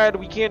 Dad?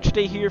 We can't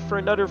stay here for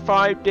another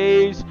 5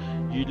 days.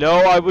 You know,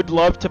 I would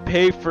love to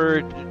pay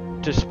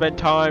to spend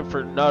time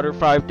for another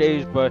 5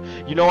 days, but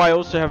you know I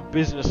also have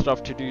business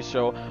stuff to do,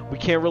 so we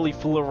can't really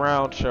fool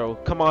around. So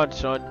come on,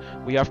 son,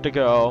 we have to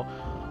go.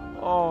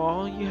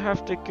 Oh, you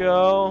have to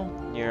go?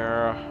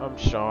 Yeah, I'm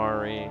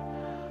sorry.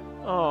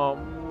 Oh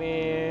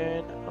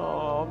man,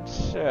 oh, I'm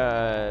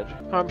sad.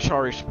 I'm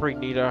sorry, Spring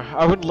Nita.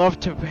 I would love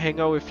to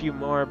hang out with you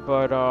more,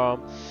 but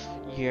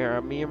yeah,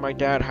 me and my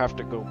dad have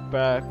to go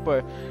back.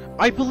 But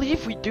I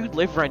believe we do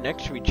live right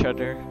next to each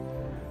other.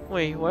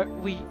 Wait, what?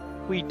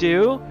 We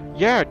do?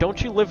 Yeah, don't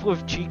you live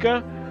with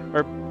Chica?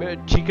 Or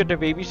Chica the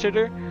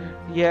babysitter?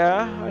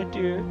 Yeah, I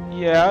do.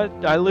 Yeah,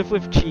 I live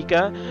with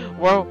Chica.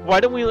 Well, why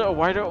don't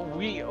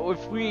we,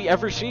 if we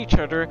ever see each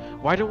other,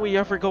 why don't we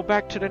ever go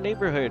back to the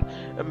neighborhood?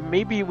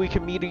 Maybe we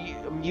can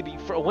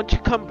once you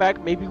come back,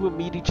 maybe we'll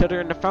meet each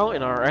other in the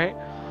fountain, alright?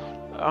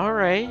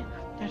 Alright,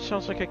 that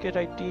sounds like a good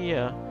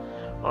idea.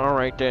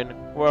 Alright then.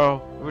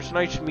 Well, it was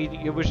nice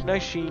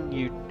seeing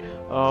you,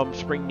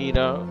 Spring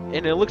Nita.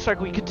 And it looks like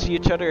we could see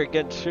each other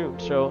again soon,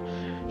 so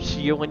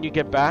see you when you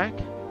get back?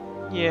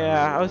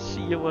 Yeah, I'll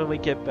see you when we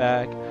get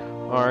back.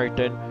 Alright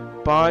then.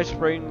 Bye,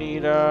 Spring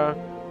Nita.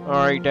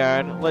 Alright,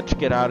 Dad. Let's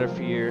get out of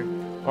here.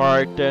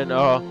 Alright then,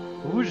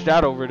 who's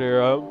that over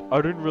there?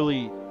 I didn't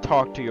really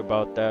talk to you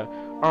about that.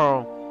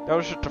 Oh, that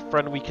was just a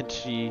friend we can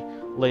see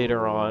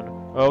later on.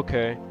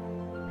 Okay.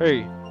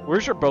 Hey,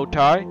 where's your bow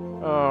tie?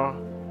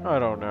 I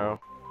don't know.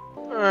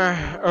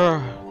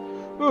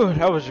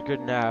 That was a good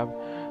nap.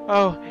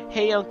 Oh,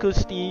 hey, Uncle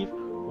Steve.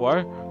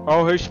 What?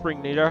 Oh, hey,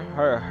 Spring Nita.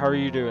 How are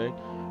you doing?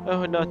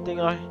 Oh, nothing.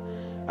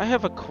 I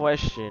have a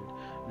question.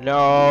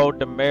 No,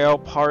 the male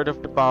part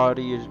of the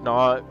body is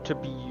not to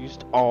be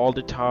used all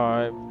the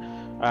time.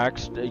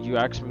 You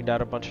asked me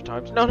that a bunch of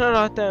times. No,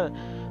 not that.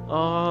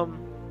 How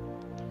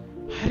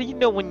do you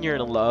know when you're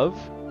in love?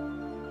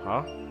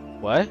 Huh?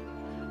 What?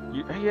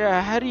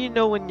 Yeah, how do you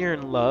know when you're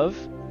in love?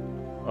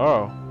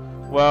 Oh,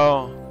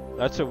 well,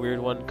 that's a weird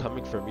one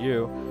coming from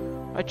you.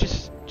 I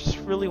just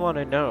really want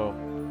to know.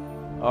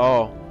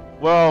 Oh,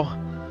 well,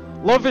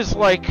 love is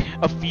like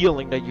a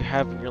feeling that you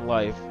have in your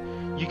life.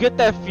 You get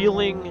that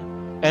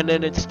feeling and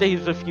then it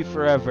stays with you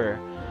forever.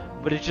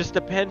 But it just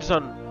depends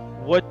on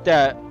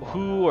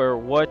who or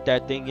what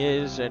that thing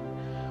is, and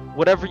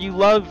whatever you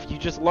love, you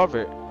just love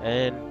it.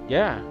 And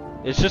yeah,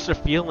 it's just a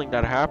feeling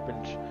that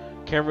happens.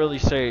 Can't really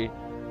say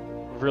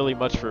really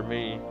much for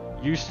me.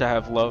 Used to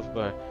have love,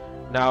 but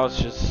now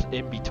it's just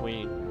in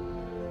between.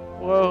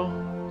 Well,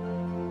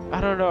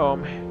 I don't know,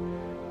 I'm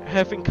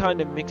having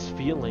kind of mixed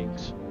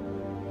feelings.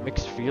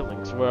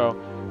 Well,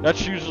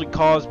 that's usually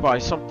caused by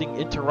something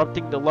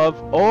interrupting the love,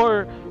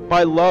 or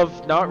by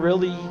love not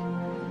really,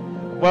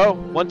 well,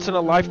 once in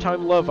a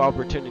lifetime love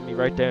opportunity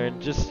right there,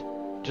 and just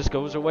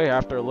goes away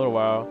after a little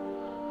while.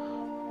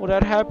 Will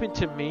that happen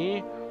to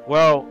me?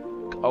 Well,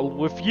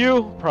 with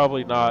you,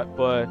 probably not,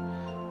 but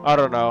I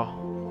don't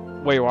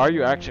know. Wait, why are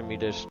you asking me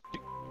this?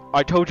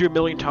 I told you a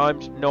million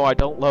times, no, I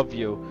don't love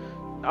you.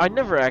 I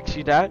never asked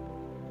you that.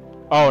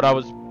 Oh, that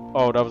was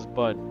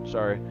Bud.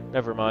 Sorry,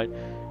 never mind.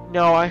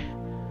 No, I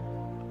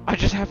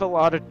just have a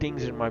lot of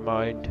things in my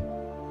mind.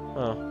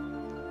 Huh.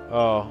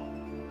 Oh,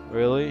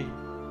 really?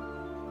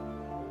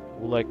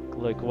 Like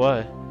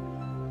what?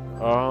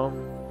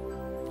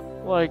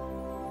 Like,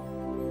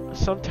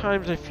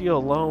 sometimes I feel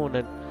alone,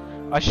 and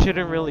I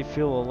shouldn't really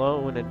feel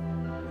alone, and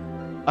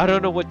I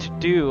don't know what to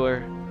do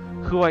or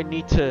who I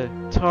need to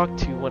talk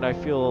to when I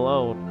feel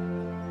alone.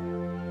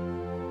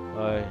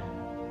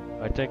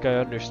 I think I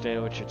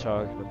understand what you're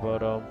talking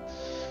about.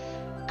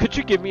 Could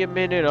you give me a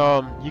minute?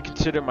 You can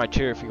sit in my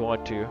chair if you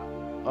want to.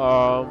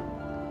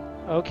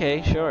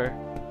 Okay, sure.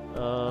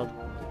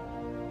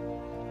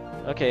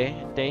 Okay,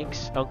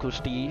 thanks, Uncle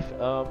Steve.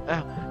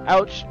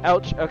 Ouch,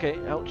 okay,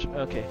 ouch,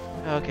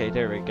 okay,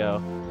 there we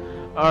go.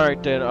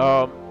 Alright then,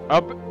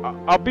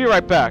 I'll be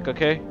right back,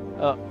 okay?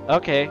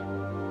 Okay.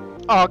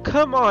 Oh,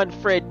 come on,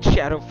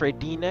 Shadow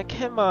Fredina,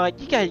 come on,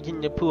 you gotta get in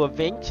the pool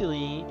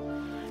eventually.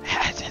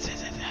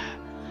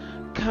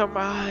 Come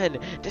on,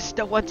 this is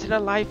the once in a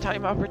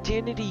lifetime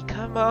opportunity,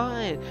 come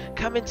on,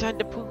 come inside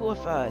the pool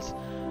with us.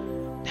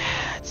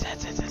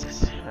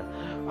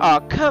 Oh,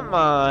 come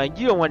on,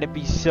 you don't want to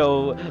be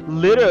so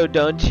little,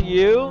 don't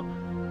you?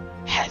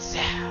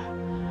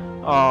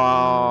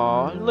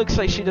 Oh, looks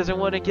like she doesn't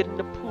want to get in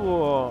the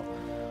pool.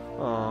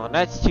 Oh,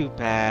 that's too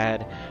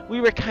bad.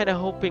 We were kind of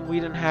hoping we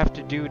didn't have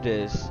to do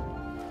this.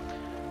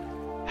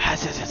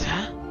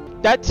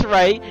 That's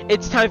right,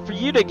 it's time for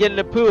you to get in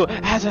the pool.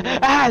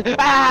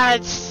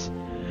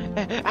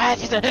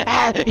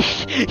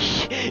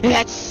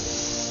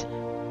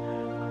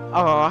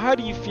 Oh, how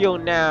do you feel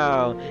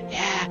now?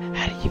 Yeah,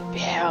 how do you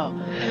feel?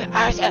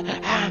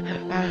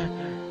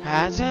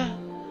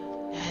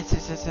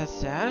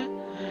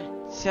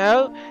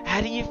 So,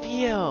 how do you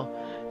feel?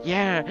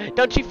 Yeah,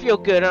 don't you feel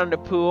good on the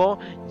pool?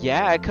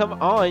 Yeah,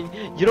 come on.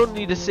 You don't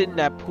need to sit in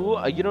that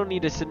pool. You don't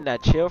need to sit in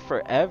that chair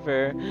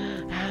forever.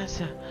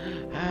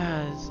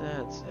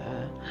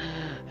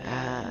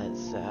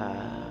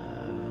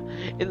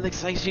 It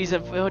looks like she's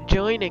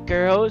enjoying it,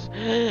 girls.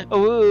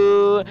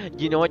 Ooh,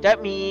 you know what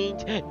that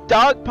means?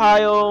 Dog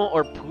pile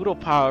or poodle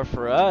pile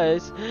for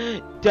us.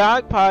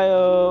 Dog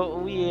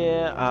pile.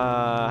 Yeah.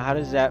 How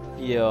does that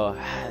feel?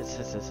 How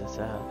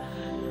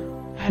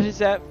does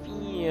that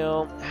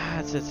feel?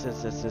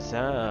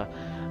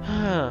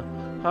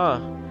 Huh.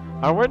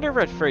 I wonder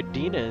what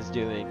Fredina is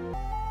doing.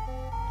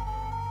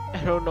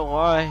 I don't know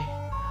why.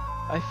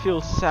 I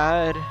feel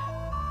sad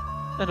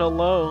and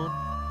alone.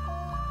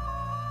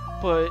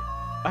 But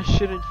I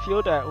shouldn't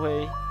feel that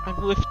way.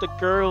 I'm with the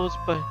girls,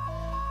 but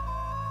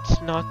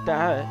it's not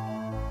that.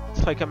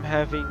 It's like I'm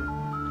having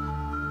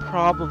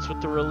problems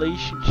with the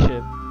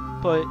relationship.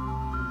 But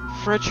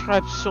Fred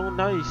Trap's so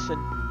nice,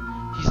 and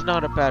he's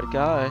not a bad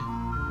guy.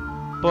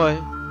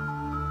 But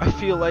I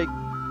feel like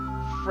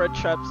Fred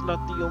Trap's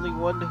not the only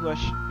one who I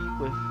should be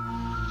with.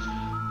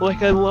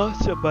 Like I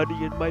lost somebody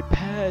in my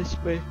past,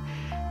 but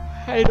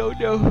I don't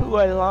know who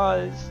I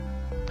lost.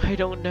 I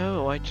don't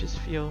know, I just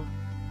feel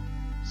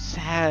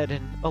sad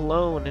and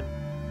alone, and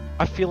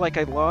I feel like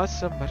I lost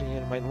somebody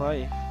in my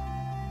life.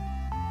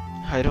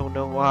 I don't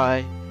know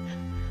why.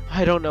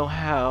 I don't know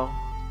how.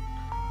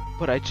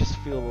 But I just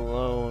feel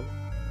alone.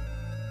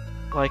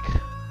 Like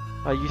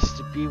I used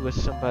to be with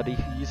somebody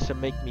who used to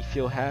make me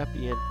feel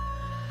happy, and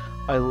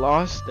I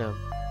lost them.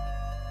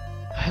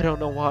 I don't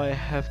know why I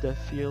have that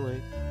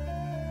feeling.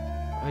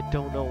 I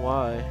don't know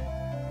why.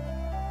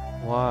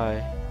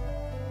 Why?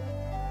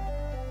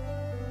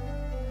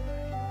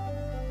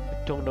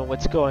 I don't know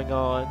what's going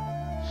on.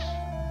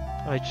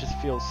 I just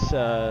feel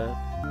sad.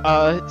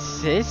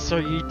 Sis,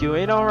 are you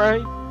doing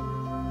alright?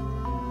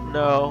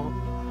 No.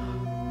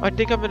 I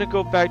think I'm gonna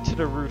go back to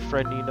the roof,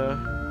 Fredina.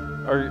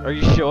 Are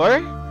you sure?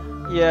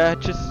 Yeah,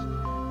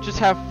 just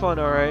have fun,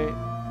 alright?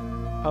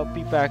 I'll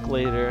be back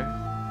later.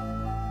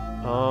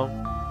 Huh.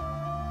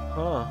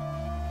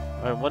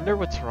 I wonder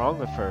what's wrong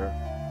with her.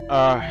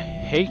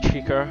 Hey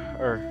Chica,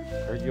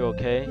 are you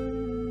okay?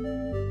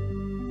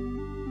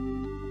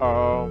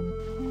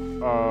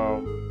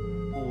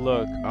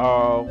 Look,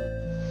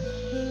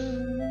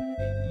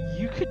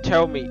 you could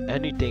tell me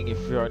anything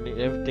if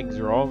everything's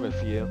wrong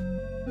with you.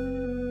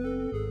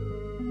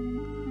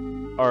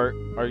 Are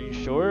you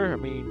sure? I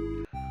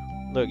mean,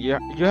 look, you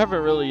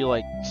haven't really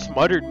like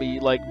smuttered me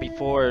like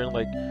before and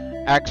like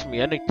asked me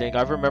anything.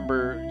 I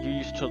remember you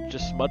used to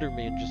just smother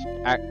me and just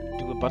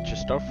do a bunch of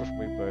stuff with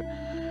me, but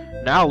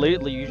now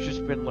lately you've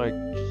just been like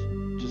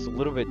just a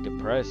little bit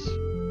depressed.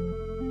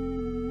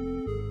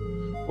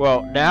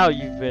 Well, now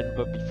you've been,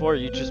 but before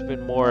you've just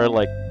been more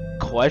like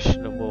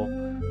questionable.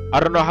 I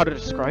don't know how to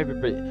describe it,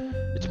 but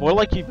it's more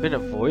like you've been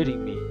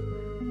avoiding me.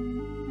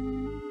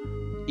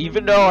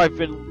 Even though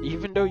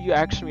you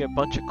ask me a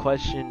bunch of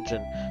questions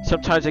and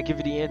sometimes I give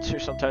you the answer,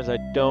 sometimes I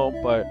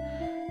don't, but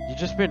you've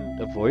just been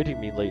avoiding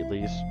me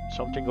lately. Is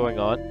something going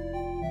on?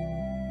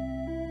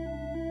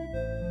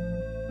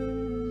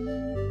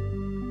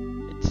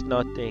 It's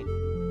nothing.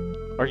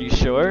 Are you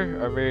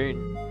sure? I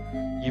mean,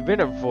 you've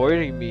been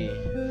avoiding me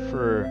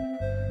for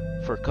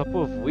a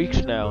couple of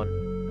weeks now, and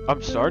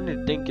I'm starting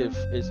to think is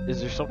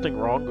there something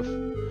wrong with...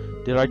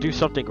 Did I do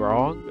something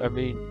wrong? I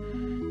mean,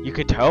 you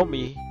can tell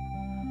me.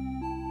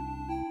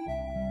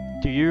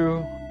 Do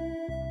you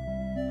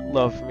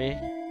love me?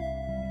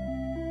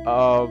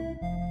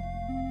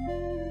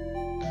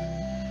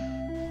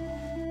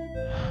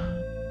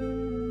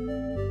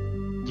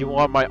 You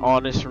want my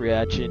honest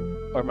reaction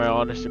or my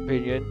honest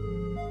opinion?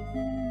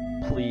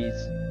 Please.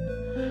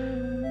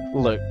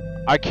 Look,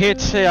 I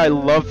can't say I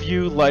love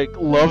you like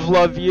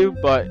love you,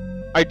 but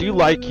I do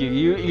like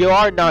you. You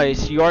are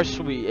nice, you are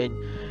sweet, and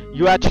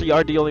you actually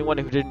are the only one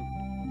who didn't...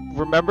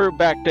 Remember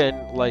back then,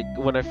 like,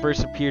 when I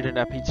first appeared in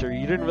that pizzeria,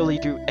 you didn't really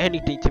do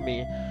anything to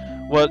me.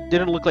 Well, it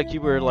didn't look like you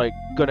were, like,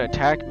 gonna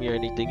attack me or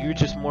anything. You were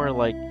just more,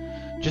 like,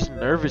 just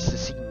nervous to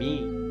see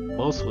me.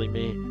 Mostly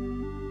me.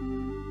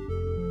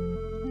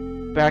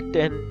 Back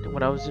then,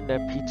 when I was in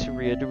that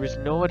pizzeria, there was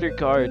no other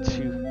guards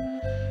who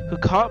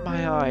caught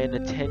my eye and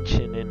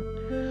attention, and,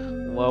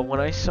 well, when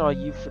I saw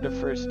you for the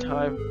first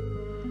time,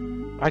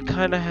 I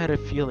kinda had a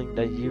feeling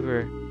that you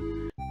were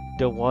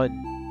the one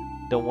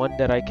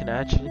that I can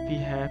actually be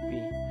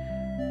happy.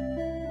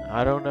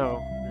 I don't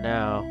know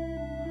now.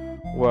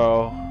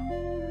 Well,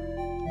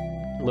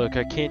 look,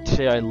 I can't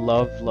say I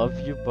love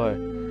you, but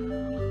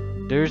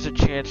there's a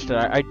chance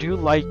that I do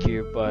like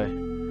you, but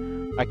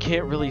I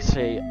can't really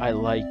say I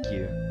like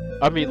you.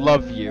 I mean,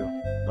 love you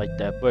like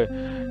that, but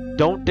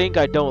don't think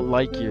I don't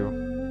like you.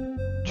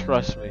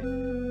 Trust me.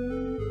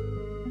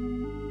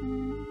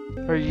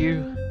 Are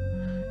you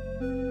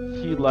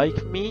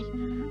like me?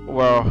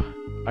 Well,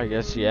 I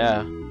guess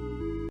yeah.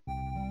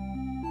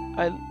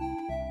 I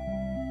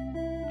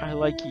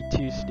like you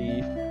too,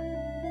 Steve.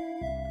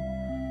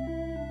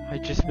 I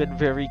just been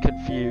very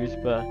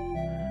confused, but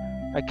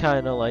I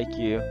kinda like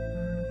you.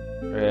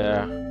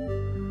 Yeah.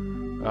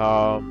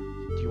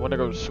 Do you wanna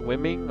go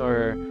swimming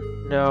or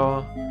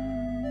no?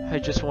 I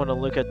just wanna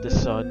look at the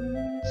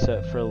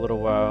sunset for a little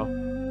while.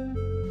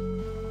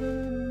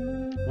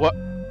 What?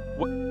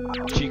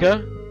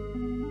 Chica?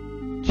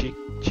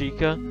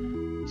 Chica?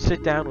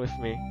 Sit down with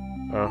me.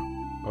 Oh,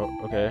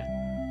 okay.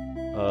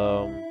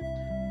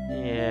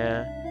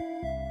 Yeah.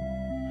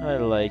 I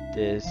like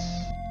this.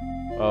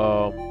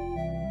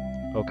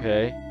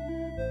 Okay.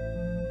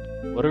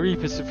 What are we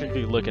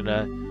specifically looking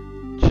at?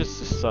 Just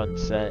the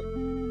sunset.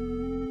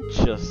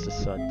 Just the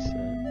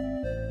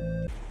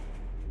sunset.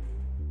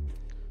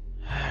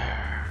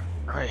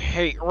 I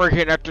hate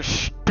working at the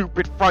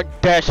stupid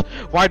front desk.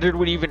 Why did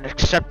we even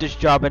accept this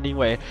job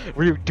anyway?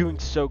 We were doing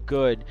so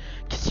good.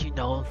 Cause you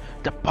know,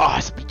 the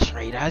boss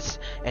betrayed us,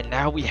 and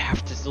now we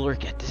have to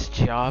work at this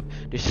job,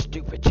 this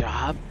stupid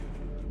job.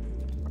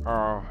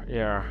 Oh,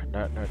 yeah,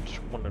 that's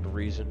one of the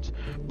reasons.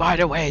 By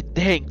the way,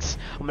 thanks.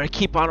 I'm gonna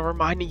keep on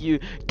reminding you,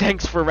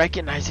 thanks for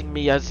recognizing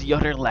me as the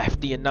other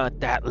lefty and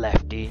not that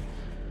lefty.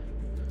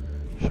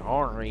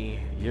 Sorry,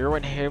 you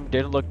and him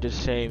didn't look the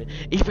same,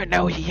 even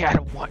though he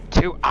had, what,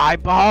 2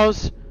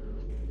 eyeballs?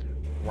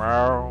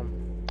 Well,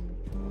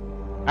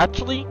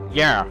 actually,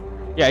 yeah.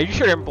 Yeah, you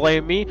shouldn't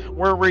blame me.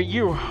 Where were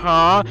you,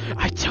 huh?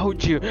 I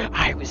told you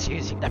I was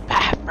using the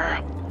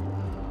bathroom.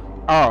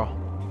 Oh.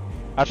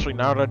 Actually,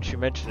 now that you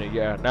mention it,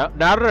 yeah. Now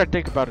that I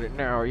think about it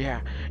now,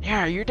 yeah.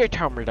 Yeah, you did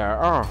tell me that.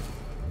 Oh.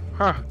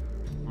 Huh.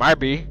 Might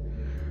be.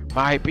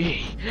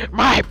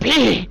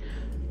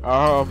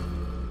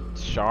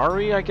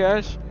 Sorry, I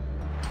guess.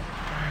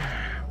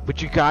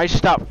 Would you guys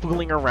stop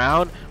fooling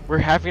around? We're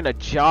having a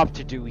job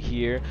to do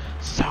here.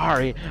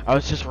 Sorry, I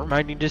was just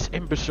reminding this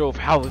imbecile of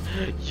how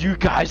you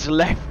guys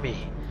left me.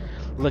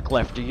 Look,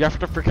 Lefty, you have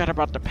to forget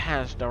about the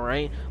past,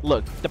 alright?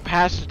 Look, the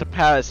past is the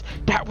past.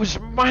 That was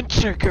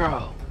months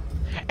ago.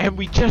 And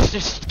we just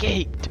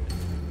escaped.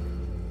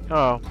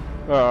 Look,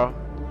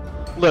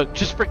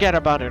 just forget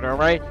about it,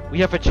 alright? We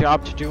have a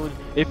job to do.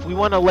 If we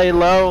want to lay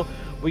low,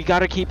 we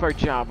gotta keep our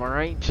job,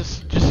 alright?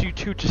 Just you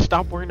two, just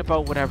stop worrying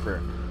about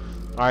whatever.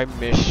 I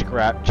miss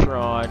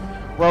Scraptron.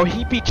 Well,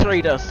 he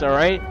betrayed us,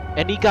 alright?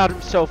 And he got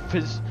himself,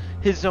 his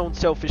own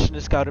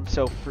selfishness got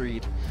himself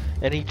freed.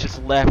 And he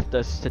just left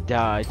us to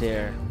die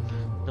there.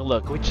 Now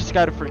look, we just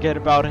gotta forget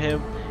about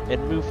him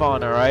and move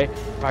on, alright?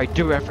 If I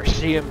do ever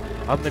see him,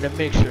 I'm gonna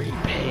make sure he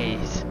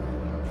pays.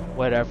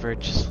 Whatever,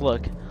 just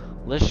look.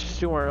 Let's just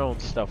do our own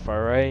stuff,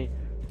 alright?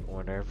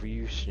 Whatever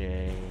you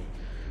say.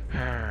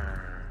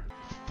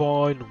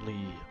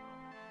 Finally,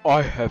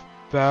 I have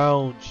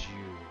found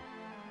you.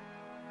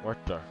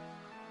 What the?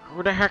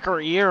 Who the heck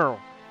are you?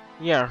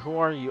 Yeah, who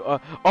are you?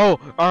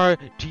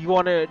 Do you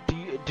wanna,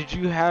 did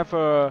you have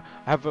a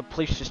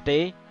place to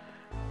stay?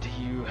 Do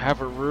you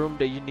have a room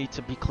that you need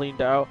to be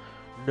cleaned out?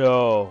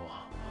 No,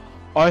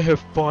 I have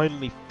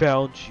finally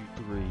found you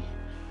three,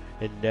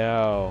 and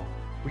now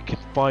we can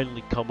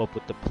finally come up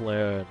with a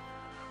plan.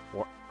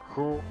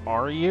 Who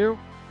are you?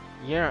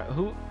 Yeah,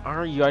 who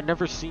are you? I've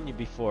never seen you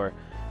before.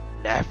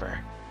 Never.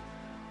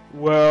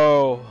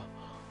 Well,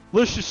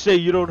 let's just say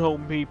you don't know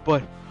me,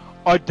 but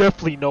I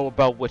definitely know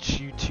about what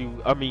you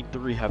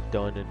three have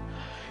done, and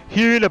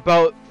hearing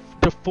about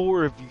the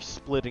four of you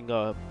splitting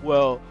up,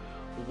 well,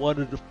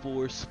 one of the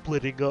four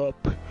splitting up,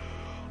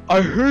 I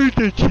heard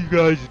that you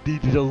guys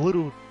needed a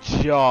little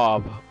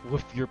job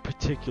with your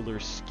particular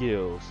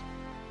skills.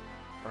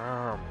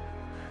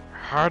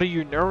 How do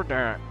you know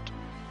that?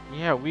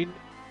 Yeah, we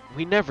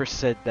never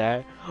said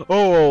that.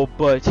 Oh,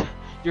 but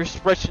Your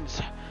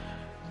expressions,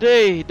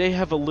 they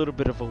have a little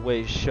bit of a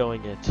way of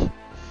showing it.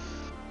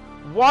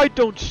 why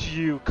don't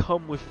you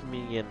come with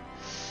me and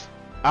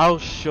I'll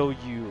show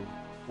you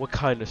what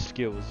kind of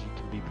skills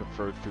you can be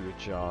preferred for your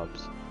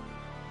jobs.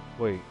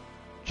 Wait,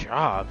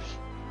 jobs?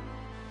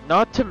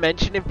 Not to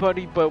mention it,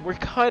 buddy, but we're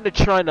kind of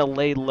trying to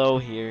lay low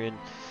here, and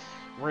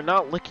we're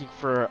not looking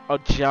for a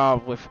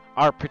job with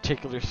our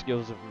particular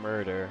skills of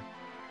murder.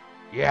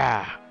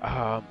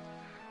 Yeah,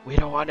 We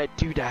don't want to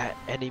do that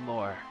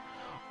anymore.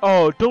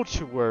 oh, don't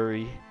you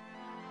worry.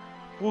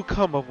 We'll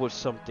come up with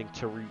something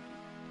to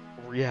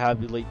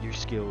rehabilitate your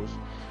skills.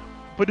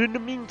 But in the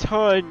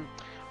meantime,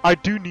 I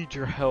do need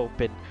your help,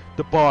 and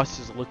the boss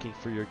is looking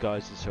for your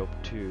guys' help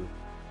too.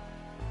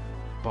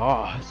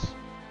 Boss?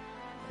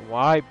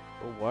 Why?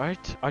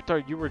 What? I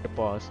thought you were the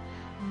boss.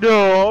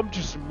 No, I'm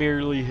just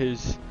merely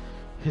his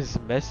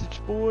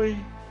message boy.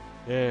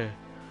 Yeah,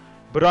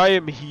 but I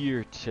am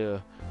here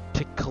to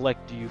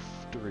collect you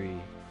three.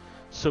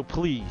 So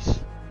please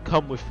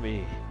come with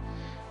me.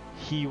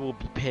 He will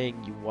be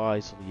paying you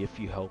wisely if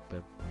you help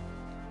him.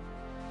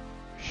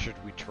 Should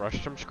we trust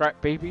him,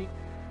 Scrap Baby?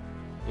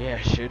 Yeah,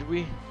 should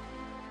we?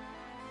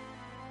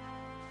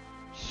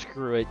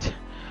 Screw it.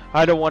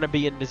 I don't want to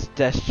be in this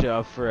desk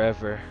job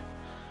forever.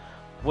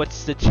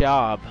 What's the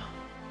job?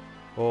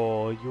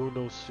 Oh, you'll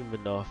know soon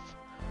enough.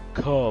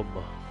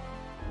 Come.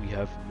 We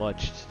have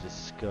much to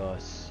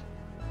discuss.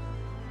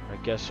 I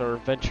guess our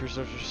adventures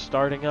are just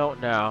starting out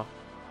now.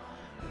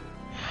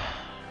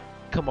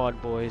 Come on,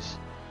 boys.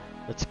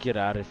 Let's get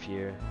out of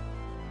here.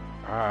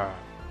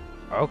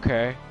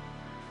 Okay.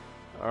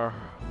 I'm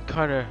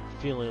kind of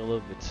feeling a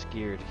little bit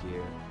scared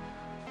here.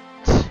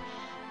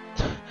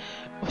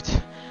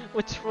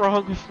 What's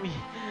wrong with me?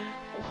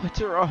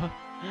 What's wrong?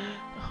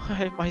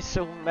 Why am I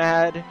so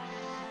mad?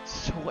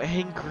 So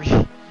angry?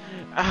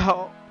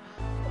 Ow!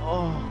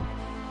 Oh,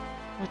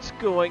 what's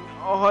going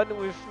on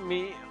with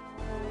me?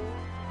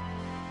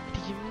 What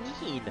do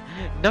you mean?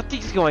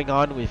 Nothing's going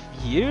on with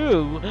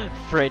you,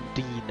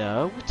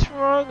 Friendina. What's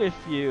wrong with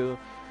you?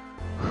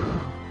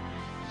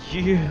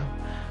 You.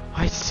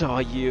 I saw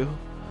you.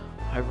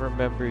 I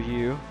remember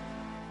you.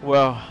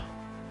 Well,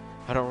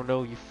 I don't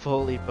know you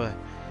fully, but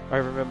I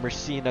remember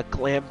seeing a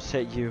glimpse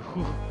at you.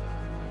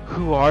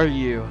 Who are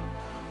you?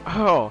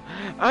 Oh,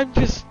 I'm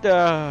just,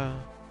 I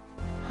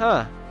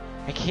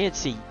can't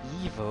say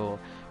evil,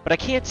 but I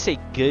can't say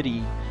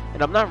goody,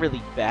 and I'm not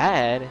really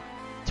bad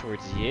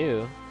towards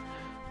you.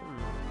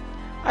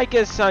 I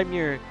guess I'm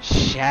your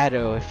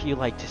shadow, if you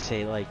like to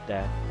say it like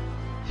that.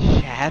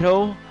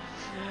 Shadow?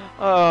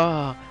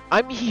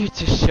 I'm here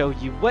to show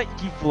you what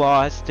you've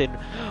lost and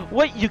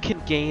what you can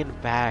gain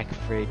back,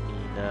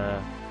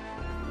 Fredina.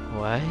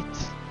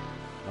 What?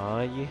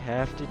 All you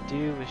have to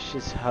do is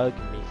just hug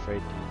me,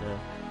 Fredina.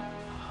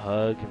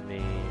 Hug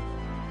me.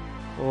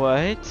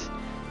 What?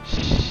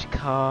 Shh,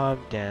 calm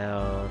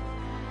down.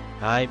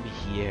 I'm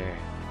here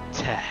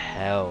to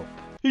help.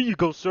 Here you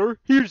go, sir.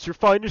 Here's your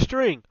finest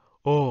drink.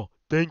 Oh,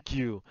 thank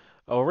you.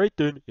 Alright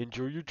then,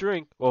 enjoy your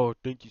drink. Oh,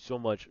 thank you so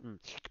much.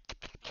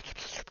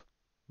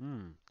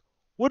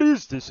 What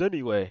is this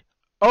anyway?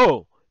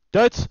 Oh,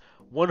 that's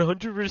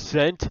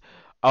 100%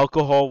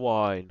 alcohol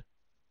wine.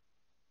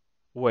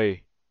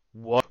 Wait,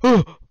 what?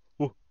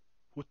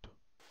 What the?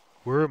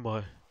 Where am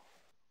I?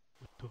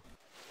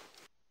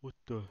 What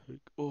the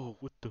heck? Oh,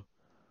 what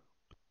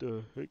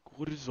the heck?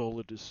 What is all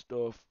of this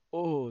stuff?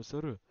 Oh, is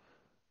that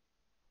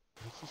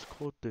what's this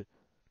called? The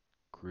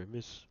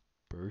Grimace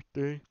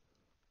birthday?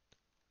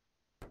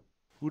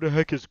 Who the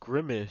heck is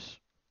Grimace?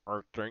 I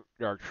think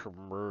that's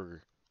me.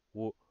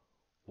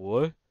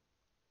 What?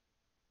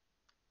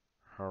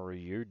 How are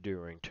you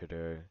doing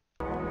today?